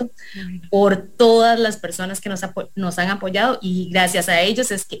agradecimiento por todas las personas que nos han apoyado, y gracias a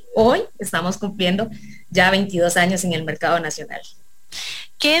ellos es que hoy estamos cumpliendo ya 22 años en el mercado nacional.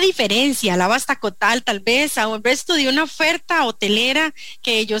 ¿Qué diferencia la Bastacotal tal vez a un resto de una oferta hotelera?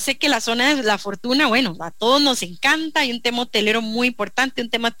 Que yo sé que la zona de La Fortuna, bueno, a todos nos encanta, hay un tema hotelero muy importante,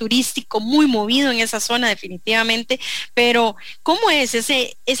 un tema turístico muy movido en esa zona definitivamente, pero ¿cómo es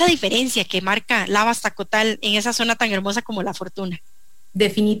esa diferencia que marca la Bastacotal en esa zona tan hermosa como La Fortuna?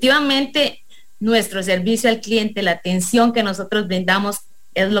 Definitivamente nuestro servicio al cliente, la atención que nosotros brindamos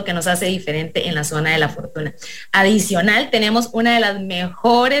es lo que nos hace diferente en la zona de La Fortuna. Adicional, tenemos una de las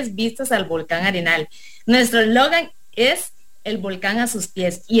mejores vistas al volcán Arenal. Nuestro eslogan es el volcán a sus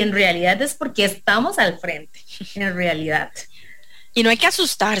pies, y en realidad es porque estamos al frente, en realidad. Y no hay que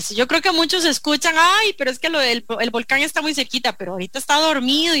asustarse. Yo creo que muchos escuchan, ay, pero es que el volcán está muy cerquita, pero ahorita está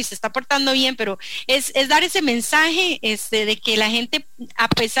dormido y se está portando bien, pero es dar ese mensaje de que la gente,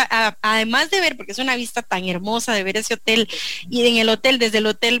 además de ver, porque es una vista tan hermosa de ver ese hotel, y en el hotel, desde el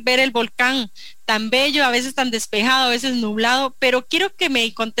hotel ver el volcán tan bello, a veces tan despejado, a veces nublado, pero quiero que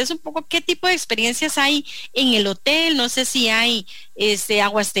me contes un poco qué tipo de experiencias hay en el hotel. No sé si hay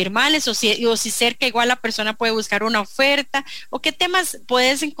aguas termales o si cerca igual la persona puede buscar una oferta, o qué temas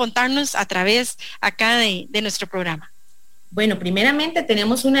puedes contarnos a través acá de nuestro programa. Bueno, primeramente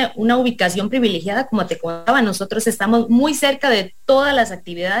tenemos una ubicación privilegiada, como te contaba. Nosotros estamos muy cerca de todas las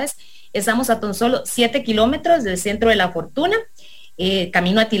actividades, estamos a tan solo 7 kilómetros del centro de La Fortuna,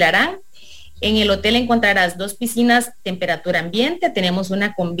 camino a Tilarán. En el hotel encontrarás 2 piscinas temperatura ambiente, tenemos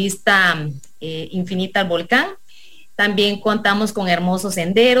una con vista infinita al volcán. También contamos con hermosos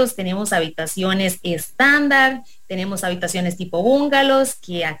senderos, tenemos habitaciones estándar, tenemos habitaciones tipo bungalows,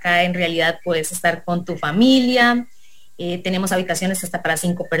 que acá en realidad puedes estar con tu familia. Tenemos habitaciones hasta para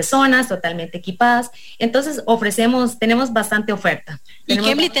 5 personas, totalmente equipadas. Entonces tenemos bastante oferta. Y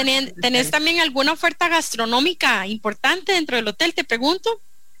Kemly, ¿tenés también alguna oferta gastronómica importante dentro del hotel, te pregunto?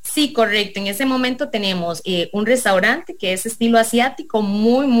 Sí, correcto. En ese momento tenemos un restaurante que es estilo asiático,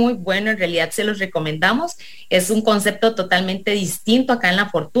 muy, muy bueno. En realidad se los recomendamos. Es un concepto totalmente distinto acá en La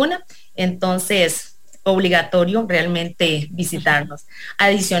Fortuna. Entonces, obligatorio realmente visitarnos.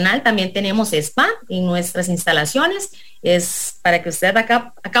 Adicional, también tenemos spa en nuestras instalaciones. Es para que usted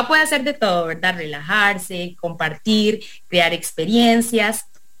acá pueda hacer de todo, ¿verdad? Relajarse, compartir, crear experiencias.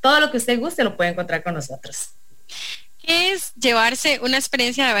 Todo lo que usted guste lo puede encontrar con nosotros. ¿Qué es llevarse una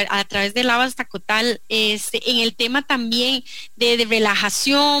experiencia a través de la Bastacotal en el tema también de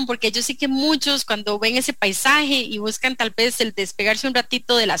relajación? Porque yo sé que muchos cuando ven ese paisaje y buscan tal vez el despegarse un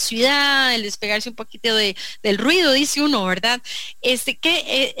ratito de la ciudad, el despegarse un poquito del ruido, dice uno, ¿verdad?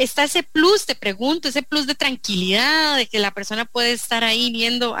 ¿Qué está ese plus, te pregunto, ese plus de tranquilidad, de que la persona puede estar ahí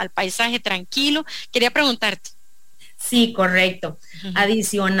viendo al paisaje tranquilo? Quería preguntarte. Sí, correcto.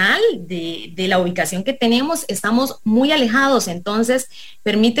 Adicional de la ubicación que tenemos, estamos muy alejados, entonces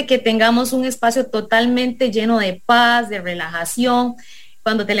permite que tengamos un espacio totalmente lleno de paz, de relajación.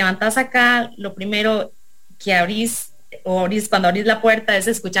 Cuando te levantas acá, lo primero que cuando abrís la puerta es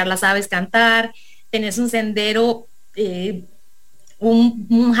escuchar las aves cantar. Tenés un sendero,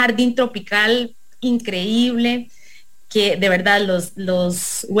 un jardín tropical increíble, que de verdad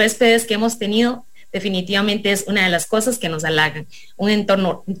los huéspedes que hemos tenido, definitivamente es una de las cosas que nos halagan. Un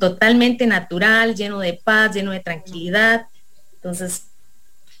entorno totalmente natural, lleno de paz, lleno de tranquilidad. Entonces,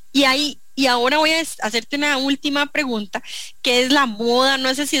 y ahora voy a hacerte una última pregunta, que es la moda.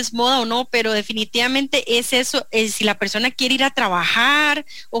 No sé si es moda o no, pero definitivamente es eso, si la persona quiere ir a trabajar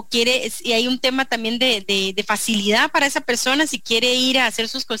o y hay un tema también de facilidad para esa persona, si quiere ir a hacer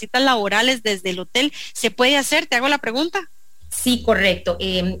sus cositas laborales desde el hotel, ¿se puede hacer? ¿Te hago la pregunta? Sí, correcto.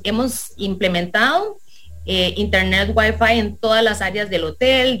 Hemos implementado internet Wi-Fi en todas las áreas del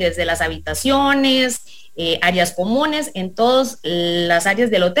hotel, desde las habitaciones, áreas comunes. En todas las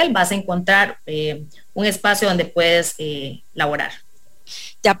áreas del hotel vas a encontrar un espacio donde puedes laborar.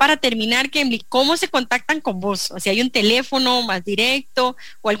 Ya para terminar, Kemly, ¿cómo se contactan con vos? O sea, ¿hay un teléfono más directo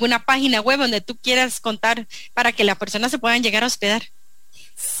o alguna página web donde tú quieras contar para que las personas se puedan llegar a hospedar?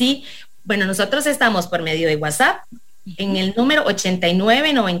 Sí, bueno, nosotros estamos por medio de WhatsApp en el número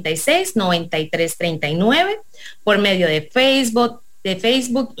 8996-9339, por medio de Facebook,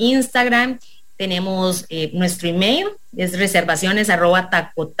 Instagram. Tenemos nuestro email, es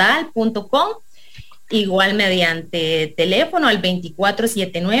reservaciones@tacotal.com, igual mediante teléfono al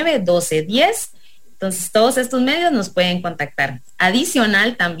 2479-1210. Entonces, todos estos medios nos pueden contactar.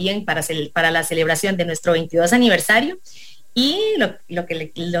 Adicional, también para la celebración de nuestro 22 aniversario y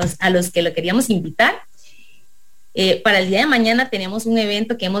a los que lo queríamos invitar, Para el día de mañana tenemos un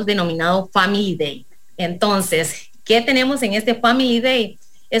evento que hemos denominado Family Day. Entonces, ¿qué tenemos en este Family Day?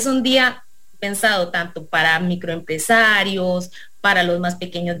 Es un día pensado tanto para microempresarios, para los más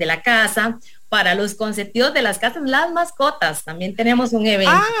pequeños de la casa, para los consentidos de las casas, las mascotas. También tenemos un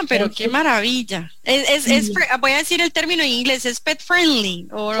evento. Ah, pero qué maravilla. Voy a decir el término en inglés, es pet friendly.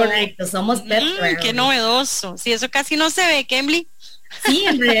 Correcto, somos pet friendly. Qué novedoso. Sí, eso casi no se ve, Kembly. Sí,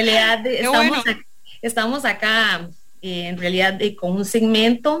 en realidad estamos acá en realidad con un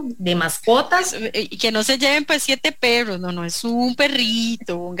segmento de mascotas. Y que no se lleven pues 7 perros, no, es un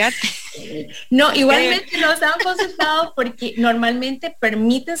perrito, un gato. No, igualmente nos han consultado porque normalmente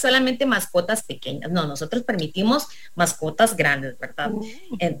permiten solamente mascotas pequeñas. No, nosotros permitimos mascotas grandes, ¿verdad?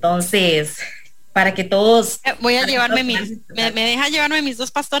 Entonces, para que todos... Voy a llevarme ¿me deja llevarme mis 2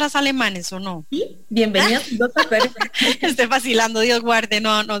 pastoras alemanes o no? Sí, bienvenidos 2 pastoras. Estoy vacilando, Dios guarde,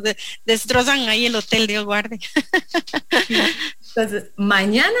 no, destrozan ahí el hotel, Dios guarde. Entonces,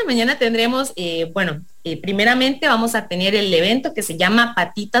 mañana tendremos, primeramente vamos a tener el evento que se llama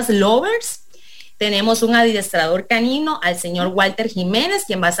Patitas Lovers. Tenemos un adiestrador canino, al señor Walter Jiménez,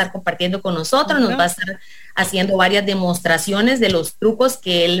 quien va a estar compartiendo con nosotros, nos va a estar haciendo varias demostraciones de los trucos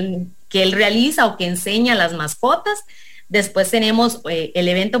que él realiza o que enseña a las mascotas. Después tenemos el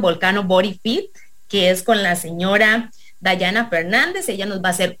evento Volcano Body Fit, que es con la señora Dayana Fernández. Ella nos va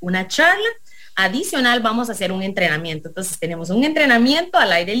a hacer una charla. Adicional, vamos a hacer un entrenamiento. Entonces tenemos un entrenamiento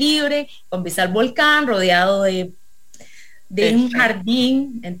al aire libre, con vista al volcán, rodeado de un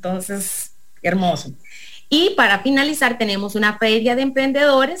jardín. Entonces, hermoso. Y para finalizar, tenemos una feria de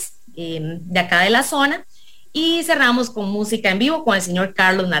emprendedores de acá de la zona. Y cerramos con música en vivo con el señor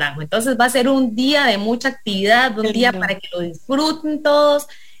Carlos Naranjo. Entonces va a ser un día de mucha actividad, un día para que lo disfruten todos.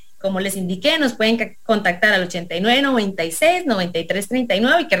 Como les indiqué, nos pueden contactar al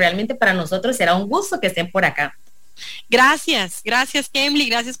 8996-9339 y que realmente para nosotros será un gusto que estén por acá. Gracias, Kembly,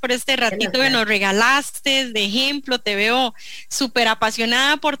 gracias por este ratito que nos regalaste de ejemplo. Te veo súper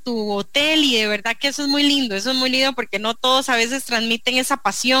apasionada por tu hotel y de verdad que eso es muy lindo porque no todos a veces transmiten esa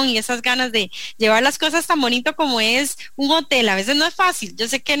pasión y esas ganas de llevar las cosas tan bonito como es un hotel. A veces no es fácil, yo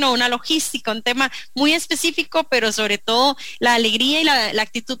sé que no, una logística, un tema muy específico, pero sobre todo la alegría y la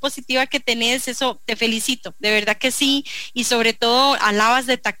actitud positiva que tenés, eso te felicito, de verdad que sí, y sobre todo alabas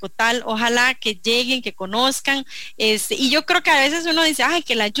de Tacotal, ojalá que lleguen, que conozcan. Y yo creo que a veces uno dice, ay,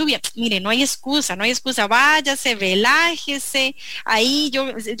 que la lluvia, mire, no hay excusa, váyase, relájese, ahí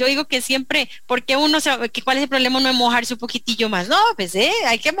yo digo que siempre, porque ¿cuál es el problema no mojarse un poquitillo más? No, pues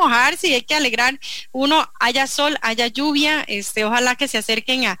hay que mojarse y hay que alegrar, haya sol, haya lluvia, ojalá que se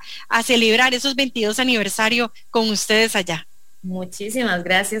acerquen a celebrar esos 22 aniversario con ustedes allá. Muchísimas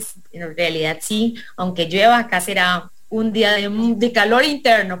gracias, en realidad sí, aunque llueva, acá será un día de calor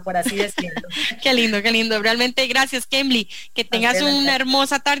interno, por así decirlo. Qué lindo, realmente gracias, Kembly, que tengas una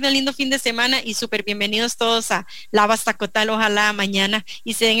hermosa tarde, un lindo fin de semana y súper bienvenidos todos a Lavas Tacotal, ojalá mañana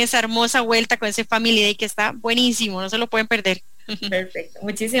y se den esa hermosa vuelta con ese Family Day que está buenísimo, no se lo pueden perder. Perfecto,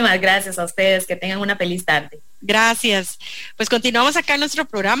 muchísimas gracias a ustedes, que tengan una feliz tarde. Gracias. Pues continuamos acá en nuestro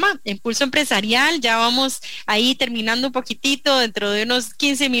programa, Impulso Empresarial. Ya vamos ahí terminando un poquitito dentro de unos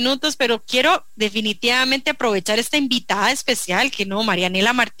 15 minutos, pero quiero definitivamente aprovechar esta invitada especial,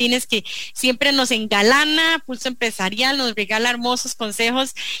 Marianella Martinez, que siempre nos engalana, Pulso Empresarial, nos regala hermosos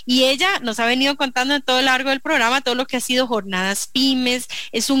consejos y ella nos ha venido contando en todo lo largo del programa todo lo que ha sido Jornadas Pymes.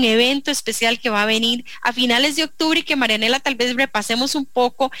 Es un evento especial que va a venir a finales de octubre y que Marianella tal vez repasemos un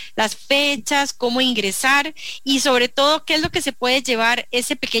poco las fechas, cómo ingresar y sobre todo qué es lo que se puede llevar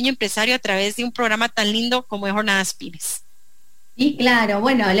ese pequeño empresario a través de un programa tan lindo como es Jornadas Pymes. Sí, claro.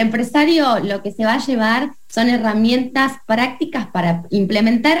 Bueno, el empresario lo que se va a llevar son herramientas prácticas para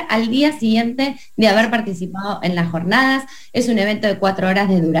implementar al día siguiente de haber participado en las jornadas. Es un evento de 4 horas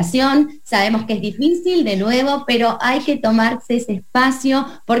de duración. Sabemos que es difícil, de nuevo, pero hay que tomarse ese espacio,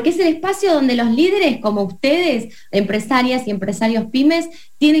 porque es el espacio donde los líderes como ustedes, empresarias y empresarios pymes,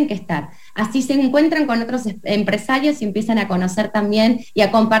 tienen que estar. Así se encuentran con otros empresarios y empiezan a conocer también y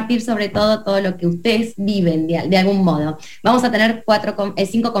a compartir sobre todo lo que ustedes viven de algún modo. Vamos a tener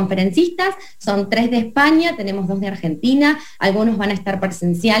 5 conferencistas, son 3 de España, tenemos 2 de Argentina, algunos van a estar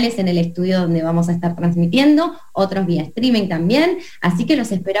presenciales en el estudio donde vamos a estar transmitiendo, otros vía streaming también, así que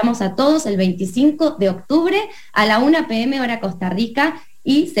los esperamos a todos el 25 de octubre a la 1 p.m. hora Costa Rica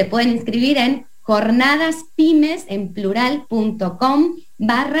y se pueden inscribir en jornadaspymes en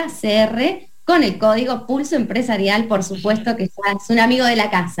plural.com/CR con el código Pulso Empresarial, por supuesto que ya es un amigo de la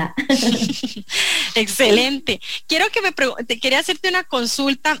casa. Excelente. Quería hacerte una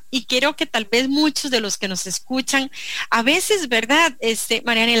consulta y quiero que tal vez muchos de los que nos escuchan, a veces, ¿verdad?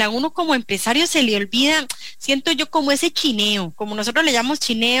 Marianella, uno como empresario se le olvida, siento yo como ese chineo, como nosotros le llamamos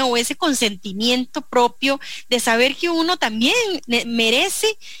chineo, o ese consentimiento propio de saber que uno también merece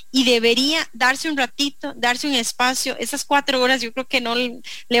y debería darse un ratito, darse un espacio. Esas 4 horas yo creo que no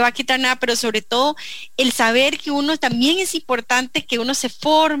le va a quitar nada, pero sobre todo el saber que uno también es importante, que uno se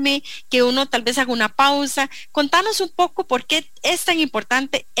forme, que uno tal vez haga una pausa. Contanos un poco por qué es tan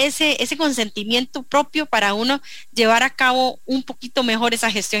importante ese consentimiento propio para uno llevar a cabo un poquito mejor esa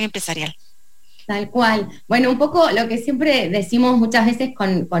gestión empresarial. Tal cual. Bueno, un poco lo que siempre decimos muchas veces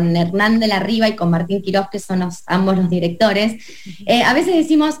con Hernán de la Riva y con Martín Quirós, que son ambos los directores, a veces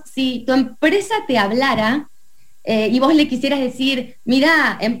decimos, si tu empresa te hablara y vos le quisieras decir,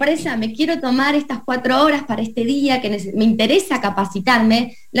 mirá, empresa, me quiero tomar estas 4 horas para este día, que me interesa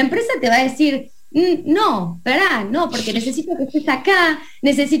capacitarme, la empresa te va a decir, no, pará, no, porque necesito que estés acá,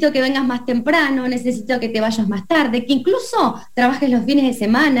 necesito que vengas más temprano, necesito que te vayas más tarde, que incluso trabajes los fines de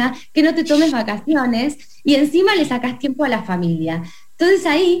semana, que no te tomes vacaciones y encima le sacas tiempo a la familia. Entonces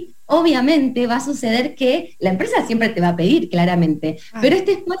ahí, obviamente, va a suceder que la empresa siempre te va a pedir, claramente, pero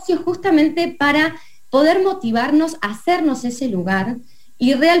este espacio es justamente para poder motivarnos a hacernos ese lugar.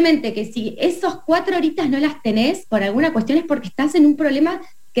 Y realmente que si esos 4 horitas no las tenés por alguna cuestión es porque estás en un problema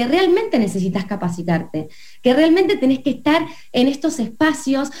que realmente necesitas capacitarte, que realmente tenés que estar en estos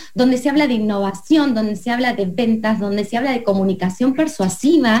espacios donde se habla de innovación, donde se habla de ventas, donde se habla de comunicación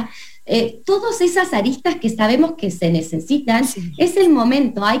persuasiva, todas esas aristas que sabemos que se necesitan, sí. Es el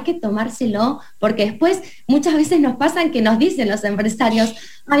momento, hay que tomárselo, porque después muchas veces nos pasan que nos dicen los empresarios,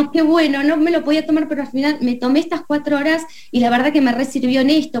 ay, qué bueno, no me lo podía tomar, pero al final me tomé estas 4 horas y la verdad que me resirvió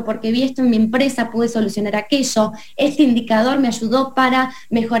en esto, porque vi esto en mi empresa, pude solucionar aquello, este indicador me ayudó para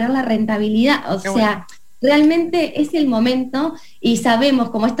mejorar la rentabilidad, o sea, bueno. Realmente es el momento y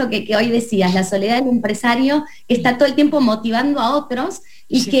sabemos, como esto que hoy decías, la soledad del empresario que está todo el tiempo motivando a otros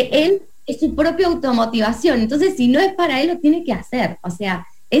y sí. Que él es su propia automotivación. Entonces, si no es para él, lo tiene que hacer. O sea,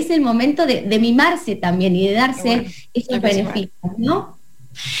 es el momento de mimarse también y de darse esos beneficios, ¿no?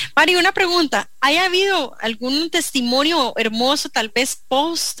 Mari, una pregunta, ¿haya habido algún testimonio hermoso, tal vez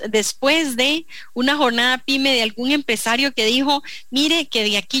después de una jornada PYME de algún empresario que dijo, mire, que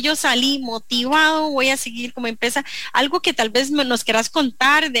de aquí yo salí motivado, voy a seguir como empresa? Algo que tal vez nos quieras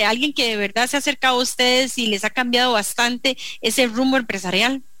contar de alguien que de verdad se ha acercado a ustedes y les ha cambiado bastante ese rumbo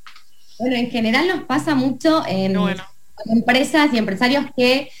empresarial. Bueno, en general nos pasa mucho con empresas y empresarios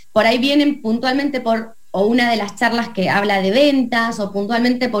que por ahí vienen puntualmente por o una de las charlas que habla de ventas, o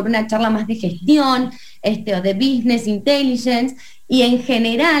puntualmente por una charla más de gestión, o de business intelligence, y en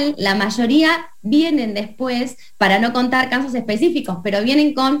general la mayoría vienen después, para no contar casos específicos, pero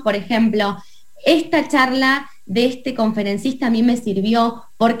vienen con, por ejemplo, esta charla de este conferencista a mí me sirvió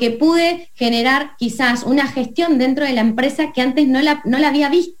porque pude generar quizás una gestión dentro de la empresa que antes no la había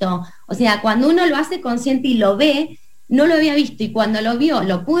visto. O sea, cuando uno lo hace consciente y lo ve, no lo había visto, y cuando lo vio,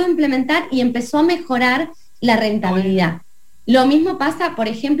 lo pudo implementar y empezó a mejorar la rentabilidad. Lo mismo pasa, por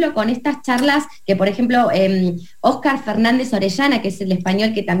ejemplo, con estas charlas que, por ejemplo, Óscar Fernández Orellana, que es el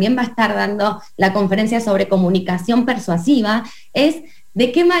español que también va a estar dando la conferencia sobre comunicación persuasiva, es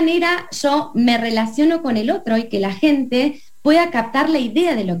de qué manera yo me relaciono con el otro y que la gente pueda captar la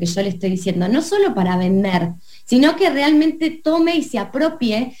idea de lo que yo le estoy diciendo, no solo para vender, sino que realmente tome y se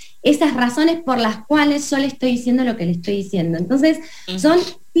apropie esas razones por las cuales yo le estoy diciendo lo que le estoy diciendo. Entonces, son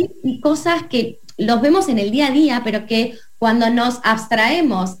cosas que los vemos en el día a día, pero que cuando nos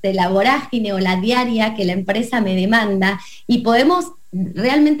abstraemos de la vorágine o la diaria que la empresa me demanda y podemos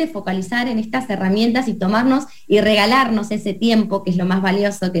realmente focalizar en estas herramientas y tomarnos y regalarnos ese tiempo, que es lo más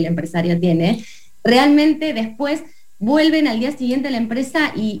valioso que el empresario tiene, realmente después vuelven al día siguiente a la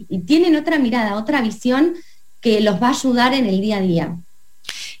empresa y tienen otra mirada, otra visión que los va a ayudar en el día a día.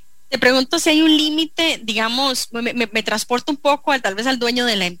 Te pregunto si hay un límite, digamos, me transporta un poco tal vez al dueño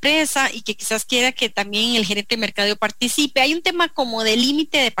de la empresa y que quizás quiera que también el gerente de mercadeo participe. ¿Hay un tema como de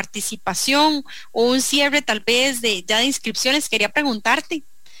límite de participación o un cierre tal vez de inscripciones? Quería preguntarte.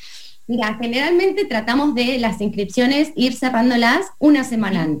 Mira, generalmente tratamos de las inscripciones ir cerrándolas una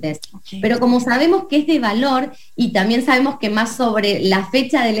semana antes, pero como sabemos que es de valor y también sabemos que más sobre la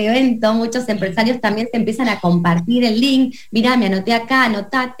fecha del evento, muchos empresarios también se empiezan a compartir el link, mirá, me anoté acá,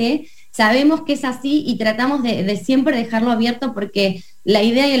 anotate, sabemos que es así y tratamos de siempre dejarlo abierto porque la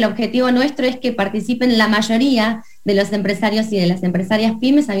idea y el objetivo nuestro es que participen la mayoría de los empresarios y de las empresarias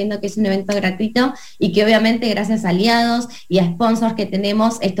pymes, sabiendo que es un evento gratuito y que obviamente gracias a aliados y a sponsors que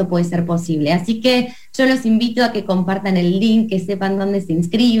tenemos, esto puede ser posible. Así que yo los invito a que compartan el link, que sepan dónde se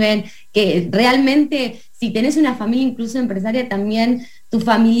inscriben, que realmente si tenés una familia incluso empresaria, también tu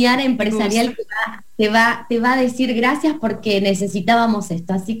familiar empresarial te va a decir gracias porque necesitábamos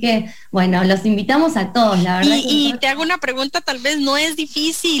esto. Así que, bueno, los invitamos a todos, la verdad. Y te hago una pregunta, tal vez no es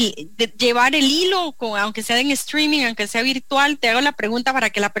difícil de llevar el hilo, aunque sea en streaming, aunque sea virtual, te hago la pregunta para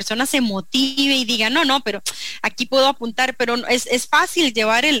que la persona se motive y diga, no, pero aquí puedo apuntar, pero es fácil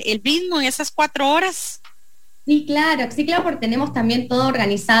llevar el ritmo en esas 4 horas. Sí, claro, porque tenemos también todo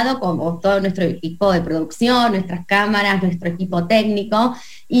organizado, como todo nuestro equipo de producción, nuestras cámaras, nuestro equipo técnico,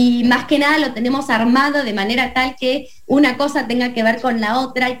 y más que nada lo tenemos armado de manera tal que una cosa tenga que ver con la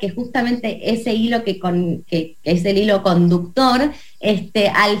otra y que justamente ese hilo que es el hilo conductor,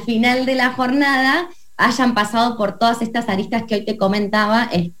 al final de la jornada hayan pasado por todas estas aristas que hoy te comentaba,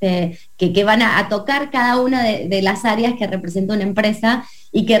 que van a tocar cada una de las áreas que representa una empresa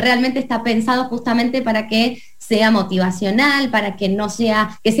y que realmente está pensado justamente para que sea motivacional, para que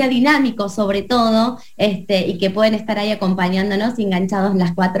que sea dinámico sobre todo, y que pueden estar ahí acompañándonos y enganchados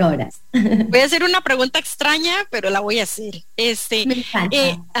las 4 horas. Voy a hacer una pregunta extraña, pero la voy a hacer. Me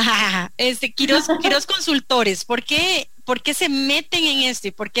encanta. Quirós Consultores, ¿por qué se meten en esto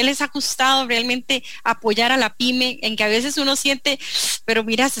y por qué les ha gustado realmente apoyar a la pyme en que a veces uno siente, pero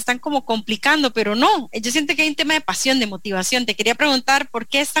mira, se están como complicando, pero no, yo siento que hay un tema de pasión, de motivación. Te quería preguntar, ¿por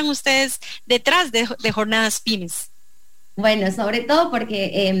qué están ustedes detrás de jornadas pymes? Bueno, sobre todo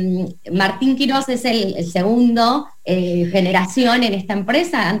porque Martín Quirós es el segundo generación en esta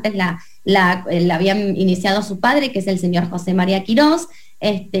empresa. Antes la había iniciado su padre, que es el señor José María Quirós,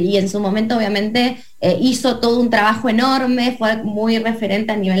 y en su momento obviamente hizo todo un trabajo enorme, fue muy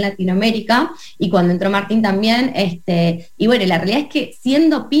referente a nivel Latinoamérica, y cuando entró Martín también, y bueno, la realidad es que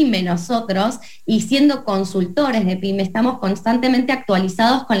siendo pyme nosotros y siendo consultores de pyme, estamos constantemente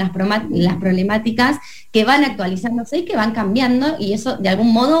actualizados con las problemáticas que van actualizándose y que van cambiando, y eso de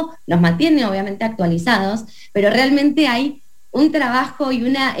algún modo nos mantiene obviamente actualizados, pero realmente hay un trabajo y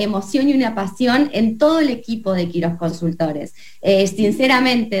una emoción y una pasión en todo el equipo de Quirós Consultores.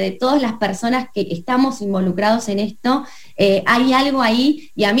 Sinceramente, de todas las personas que estamos involucrados en esto, hay algo ahí,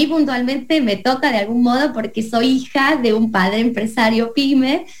 y a mí puntualmente me toca de algún modo porque soy hija de un padre empresario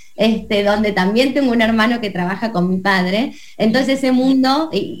pyme, donde también tengo un hermano que trabaja con mi padre. Entonces ese mundo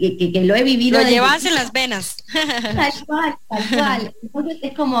que lo he vivido... Lo llevas en las venas. Tal cual. Entonces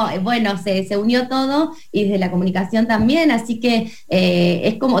es como, bueno, se unió todo, y desde la comunicación también, así que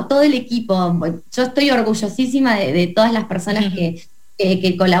es como todo el equipo. Yo estoy orgullosísima de todas las personas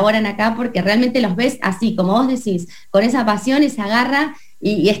que colaboran acá, porque realmente los ves así, como vos decís, con esa pasión, esa garra,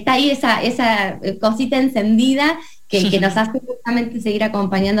 y está ahí esa cosita encendida que nos hace justamente seguir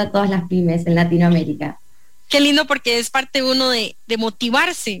acompañando a todas las pymes en Latinoamérica. Qué lindo, porque es parte uno de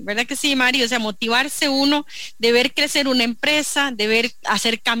motivarse, ¿verdad que sí, Mari? O sea, motivarse uno de ver crecer una empresa, de ver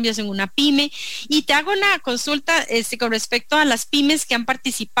hacer cambios en una pyme. Y te hago una consulta con respecto a las pymes que han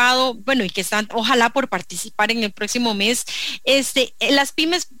participado, bueno, y que están, ojalá, por participar en el próximo mes. Las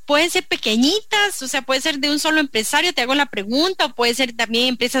pymes pueden ser pequeñitas, o sea, puede ser de un solo empresario, te hago la pregunta, o puede ser también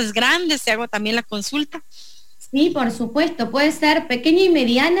empresas grandes, te hago también la consulta. Sí, por supuesto, puede ser pequeña y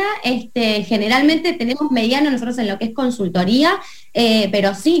mediana. Generalmente tenemos mediano nosotros en lo que es consultoría,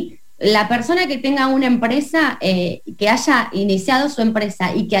 pero sí, la persona que tenga una empresa, que haya iniciado su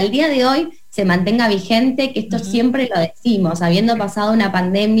empresa y que al día de hoy se mantenga vigente, que esto siempre lo decimos, habiendo pasado una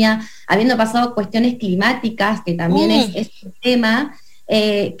pandemia, habiendo pasado cuestiones climáticas, que también es un tema,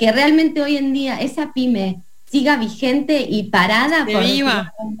 que realmente hoy en día esa pyme siga vigente y parada.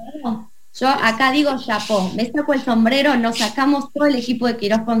 Yo acá digo chapó, me saco el sombrero, nos sacamos todo el equipo de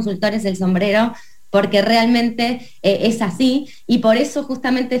Quirós Consultores el sombrero, porque realmente es así, y por eso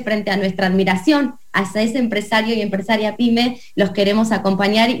justamente frente a nuestra admiración hacia ese empresario y empresaria pyme, los queremos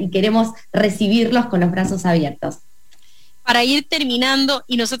acompañar y queremos recibirlos con los brazos abiertos. Para ir terminando,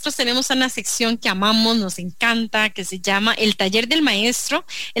 y nosotros tenemos una sección que amamos, nos encanta, que se llama El Taller del Maestro.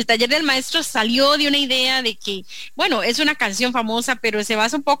 El Taller del Maestro salió de una idea de que, bueno, es una canción famosa, pero se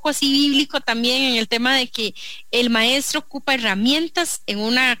basa un poco así bíblico también en el tema de que el maestro ocupa herramientas en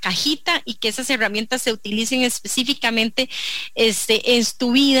una cajita y que esas herramientas se utilicen específicamente en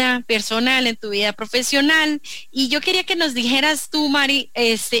tu vida personal, en tu vida profesional. Y yo quería que nos dijeras tú, Mari,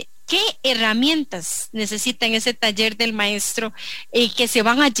 ¿qué herramientas necesita en ese taller del maestro que se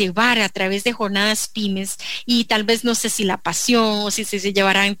van a llevar a través de jornadas pymes? Y tal vez no sé si la pasión o si se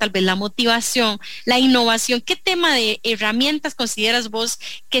llevarán tal vez la motivación, la innovación. ¿Qué tema de herramientas consideras vos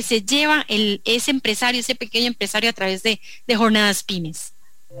que se lleva ese empresario, ese pequeño empresario a través de jornadas pymes?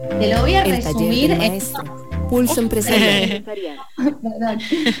 Te lo voy a resumir Pulso Empresarial.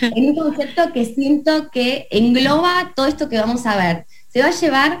 En un concepto que siento que engloba todo esto que vamos a ver. Se va a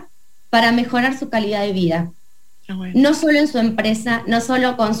llevar para mejorar su calidad de vida. No solo en su empresa, no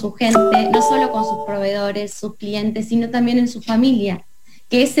solo con su gente, no solo con sus proveedores, sus clientes, sino también en su familia.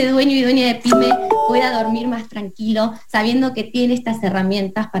 Que ese dueño y dueña de pyme pueda dormir más tranquilo, sabiendo que tiene estas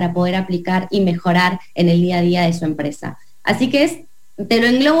herramientas para poder aplicar y mejorar en el día a día de su empresa. Así que te lo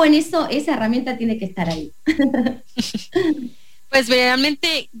englobo en eso, esa herramienta tiene que estar ahí. Pues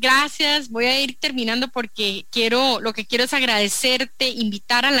realmente gracias, voy a ir terminando porque lo que quiero es agradecerte,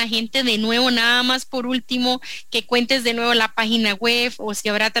 invitar a la gente de nuevo, nada más por último, que cuentes de nuevo la página web o si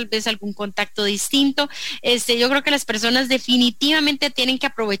habrá tal vez algún contacto distinto. Yo creo que las personas definitivamente tienen que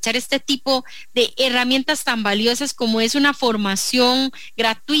aprovechar este tipo de herramientas tan valiosas como es una formación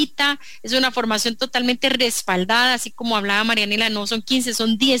gratuita, es una formación totalmente respaldada, así como hablaba Marianella, no son 15,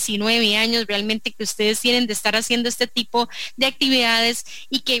 son 19 años realmente que ustedes tienen de estar haciendo este tipo de actividades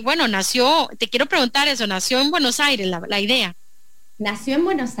y que bueno, te quiero preguntar eso, nació en Buenos Aires la idea. Nació en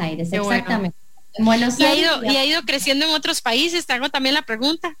Buenos Aires, qué exactamente. Bueno. En Buenos Aires ha ido creciendo en otros países, te hago también la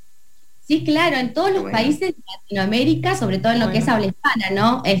pregunta. Sí, claro, en todos los países de Latinoamérica, sobre todo en lo que es habla hispana,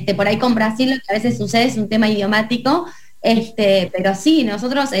 ¿no? Por ahí con Brasil lo que a veces sucede es un tema idiomático, pero sí,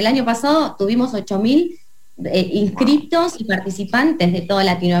 nosotros el año pasado tuvimos 8.000 inscriptos y participantes de toda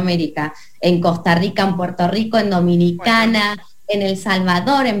Latinoamérica, en Costa Rica, en Puerto Rico, en Dominicana, en El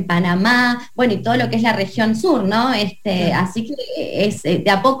Salvador, en Panamá, bueno, y todo lo que es la región sur, ¿no? Así que de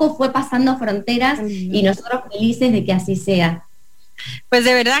a poco fue pasando fronteras y nosotros felices de que así sea. Pues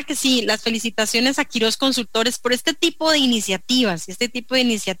de verdad que sí, las felicitaciones a Quirós Consultores por este tipo de iniciativas,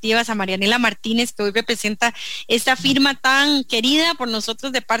 a Marianella Martínez, que hoy representa esta firma tan querida por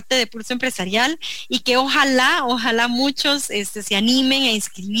nosotros de parte de Pulso Empresarial, y que ojalá muchos se animen a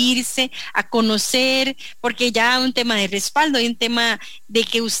inscribirse, a conocer, porque ya hay un tema de respaldo, hay un tema de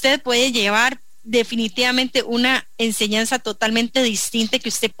que usted puede llevar definitivamente una enseñanza totalmente distinta que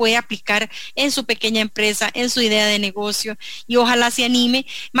usted puede aplicar en su pequeña empresa, en su idea de negocio, y ojalá se anime.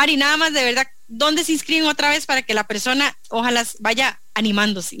 Mari, nada más de verdad, ¿dónde se inscriben otra vez para que la persona ojalá vaya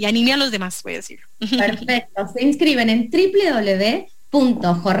animándose y anime a los demás, voy a decir? Perfecto, se inscriben en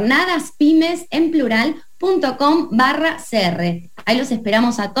www.jornadaspymes.com/cr. Ahí los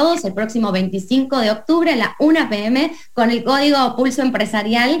esperamos a todos el próximo 25 de octubre a la 1 p.m. con el código Pulso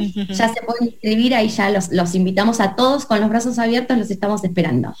Empresarial. Ya se pueden inscribir, ahí ya los invitamos a todos con los brazos abiertos, los estamos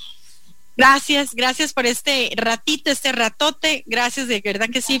esperando. Gracias por este ratito, este ratote. Gracias, de verdad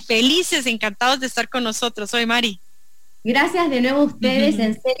que sí, felices, encantados de estar con nosotros. Soy Mari. Gracias de nuevo a ustedes,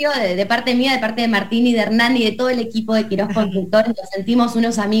 en serio, de parte mía, de parte de Martín y de Hernán y de todo el equipo de Quirós Consultores. Nos sentimos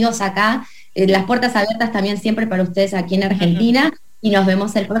unos amigos acá, las puertas abiertas también siempre para ustedes aquí en Argentina, y nos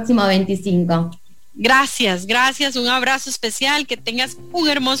vemos el próximo 25. Gracias, un abrazo especial, que tengas un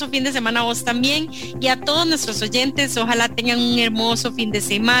hermoso fin de semana vos también, y a todos nuestros oyentes, ojalá tengan un hermoso fin de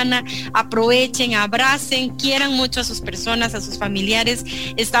semana, aprovechen, abracen, quieran mucho a sus personas, a sus familiares.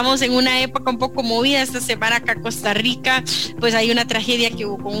 Estamos en una época un poco movida esta semana acá en Costa Rica, pues hay una tragedia que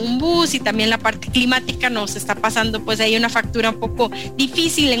hubo con un bus, y también la parte climática nos está pasando, pues hay una factura un poco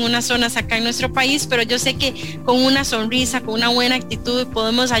difícil en unas zonas acá en nuestro país, pero yo sé que con una sonrisa, con una buena actitud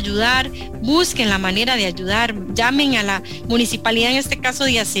podemos ayudar. Busquen la manera de ayudar, llamen a la municipalidad, en este caso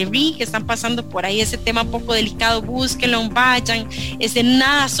de Acerrí, que están pasando por ahí ese tema un poco delicado, búsquenlo, vayan,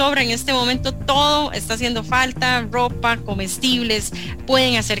 nada sobra en este momento, todo está haciendo falta, ropa, comestibles,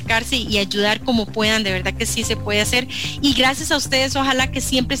 pueden acercarse y ayudar como puedan, de verdad que sí se puede hacer, y gracias a ustedes, ojalá que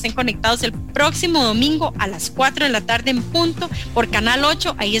siempre estén conectados el próximo domingo a las 4 de la tarde en punto, por Canal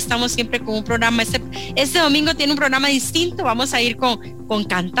 8, ahí estamos siempre con un programa, este domingo tiene un programa distinto, vamos a ir con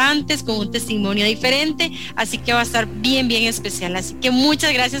cantantes, con un testimonio diferente, así que va a estar bien especial. Así que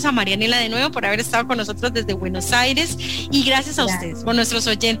muchas gracias a Marianella de nuevo por haber estado con nosotros desde Buenos Aires, y gracias a ustedes, por nuestros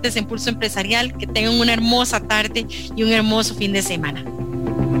oyentes en Pulso Empresarial, que tengan una hermosa tarde y un hermoso fin de semana.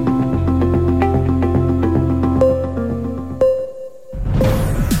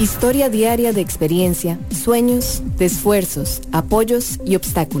 Historia diaria de experiencia, sueños, de esfuerzos, apoyos y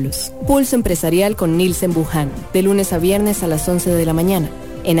obstáculos. Pulso Empresarial con Nielsen Buján, de lunes a viernes a las 11 de la mañana,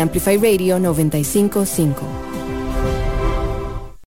 en Amplify Radio 95.5.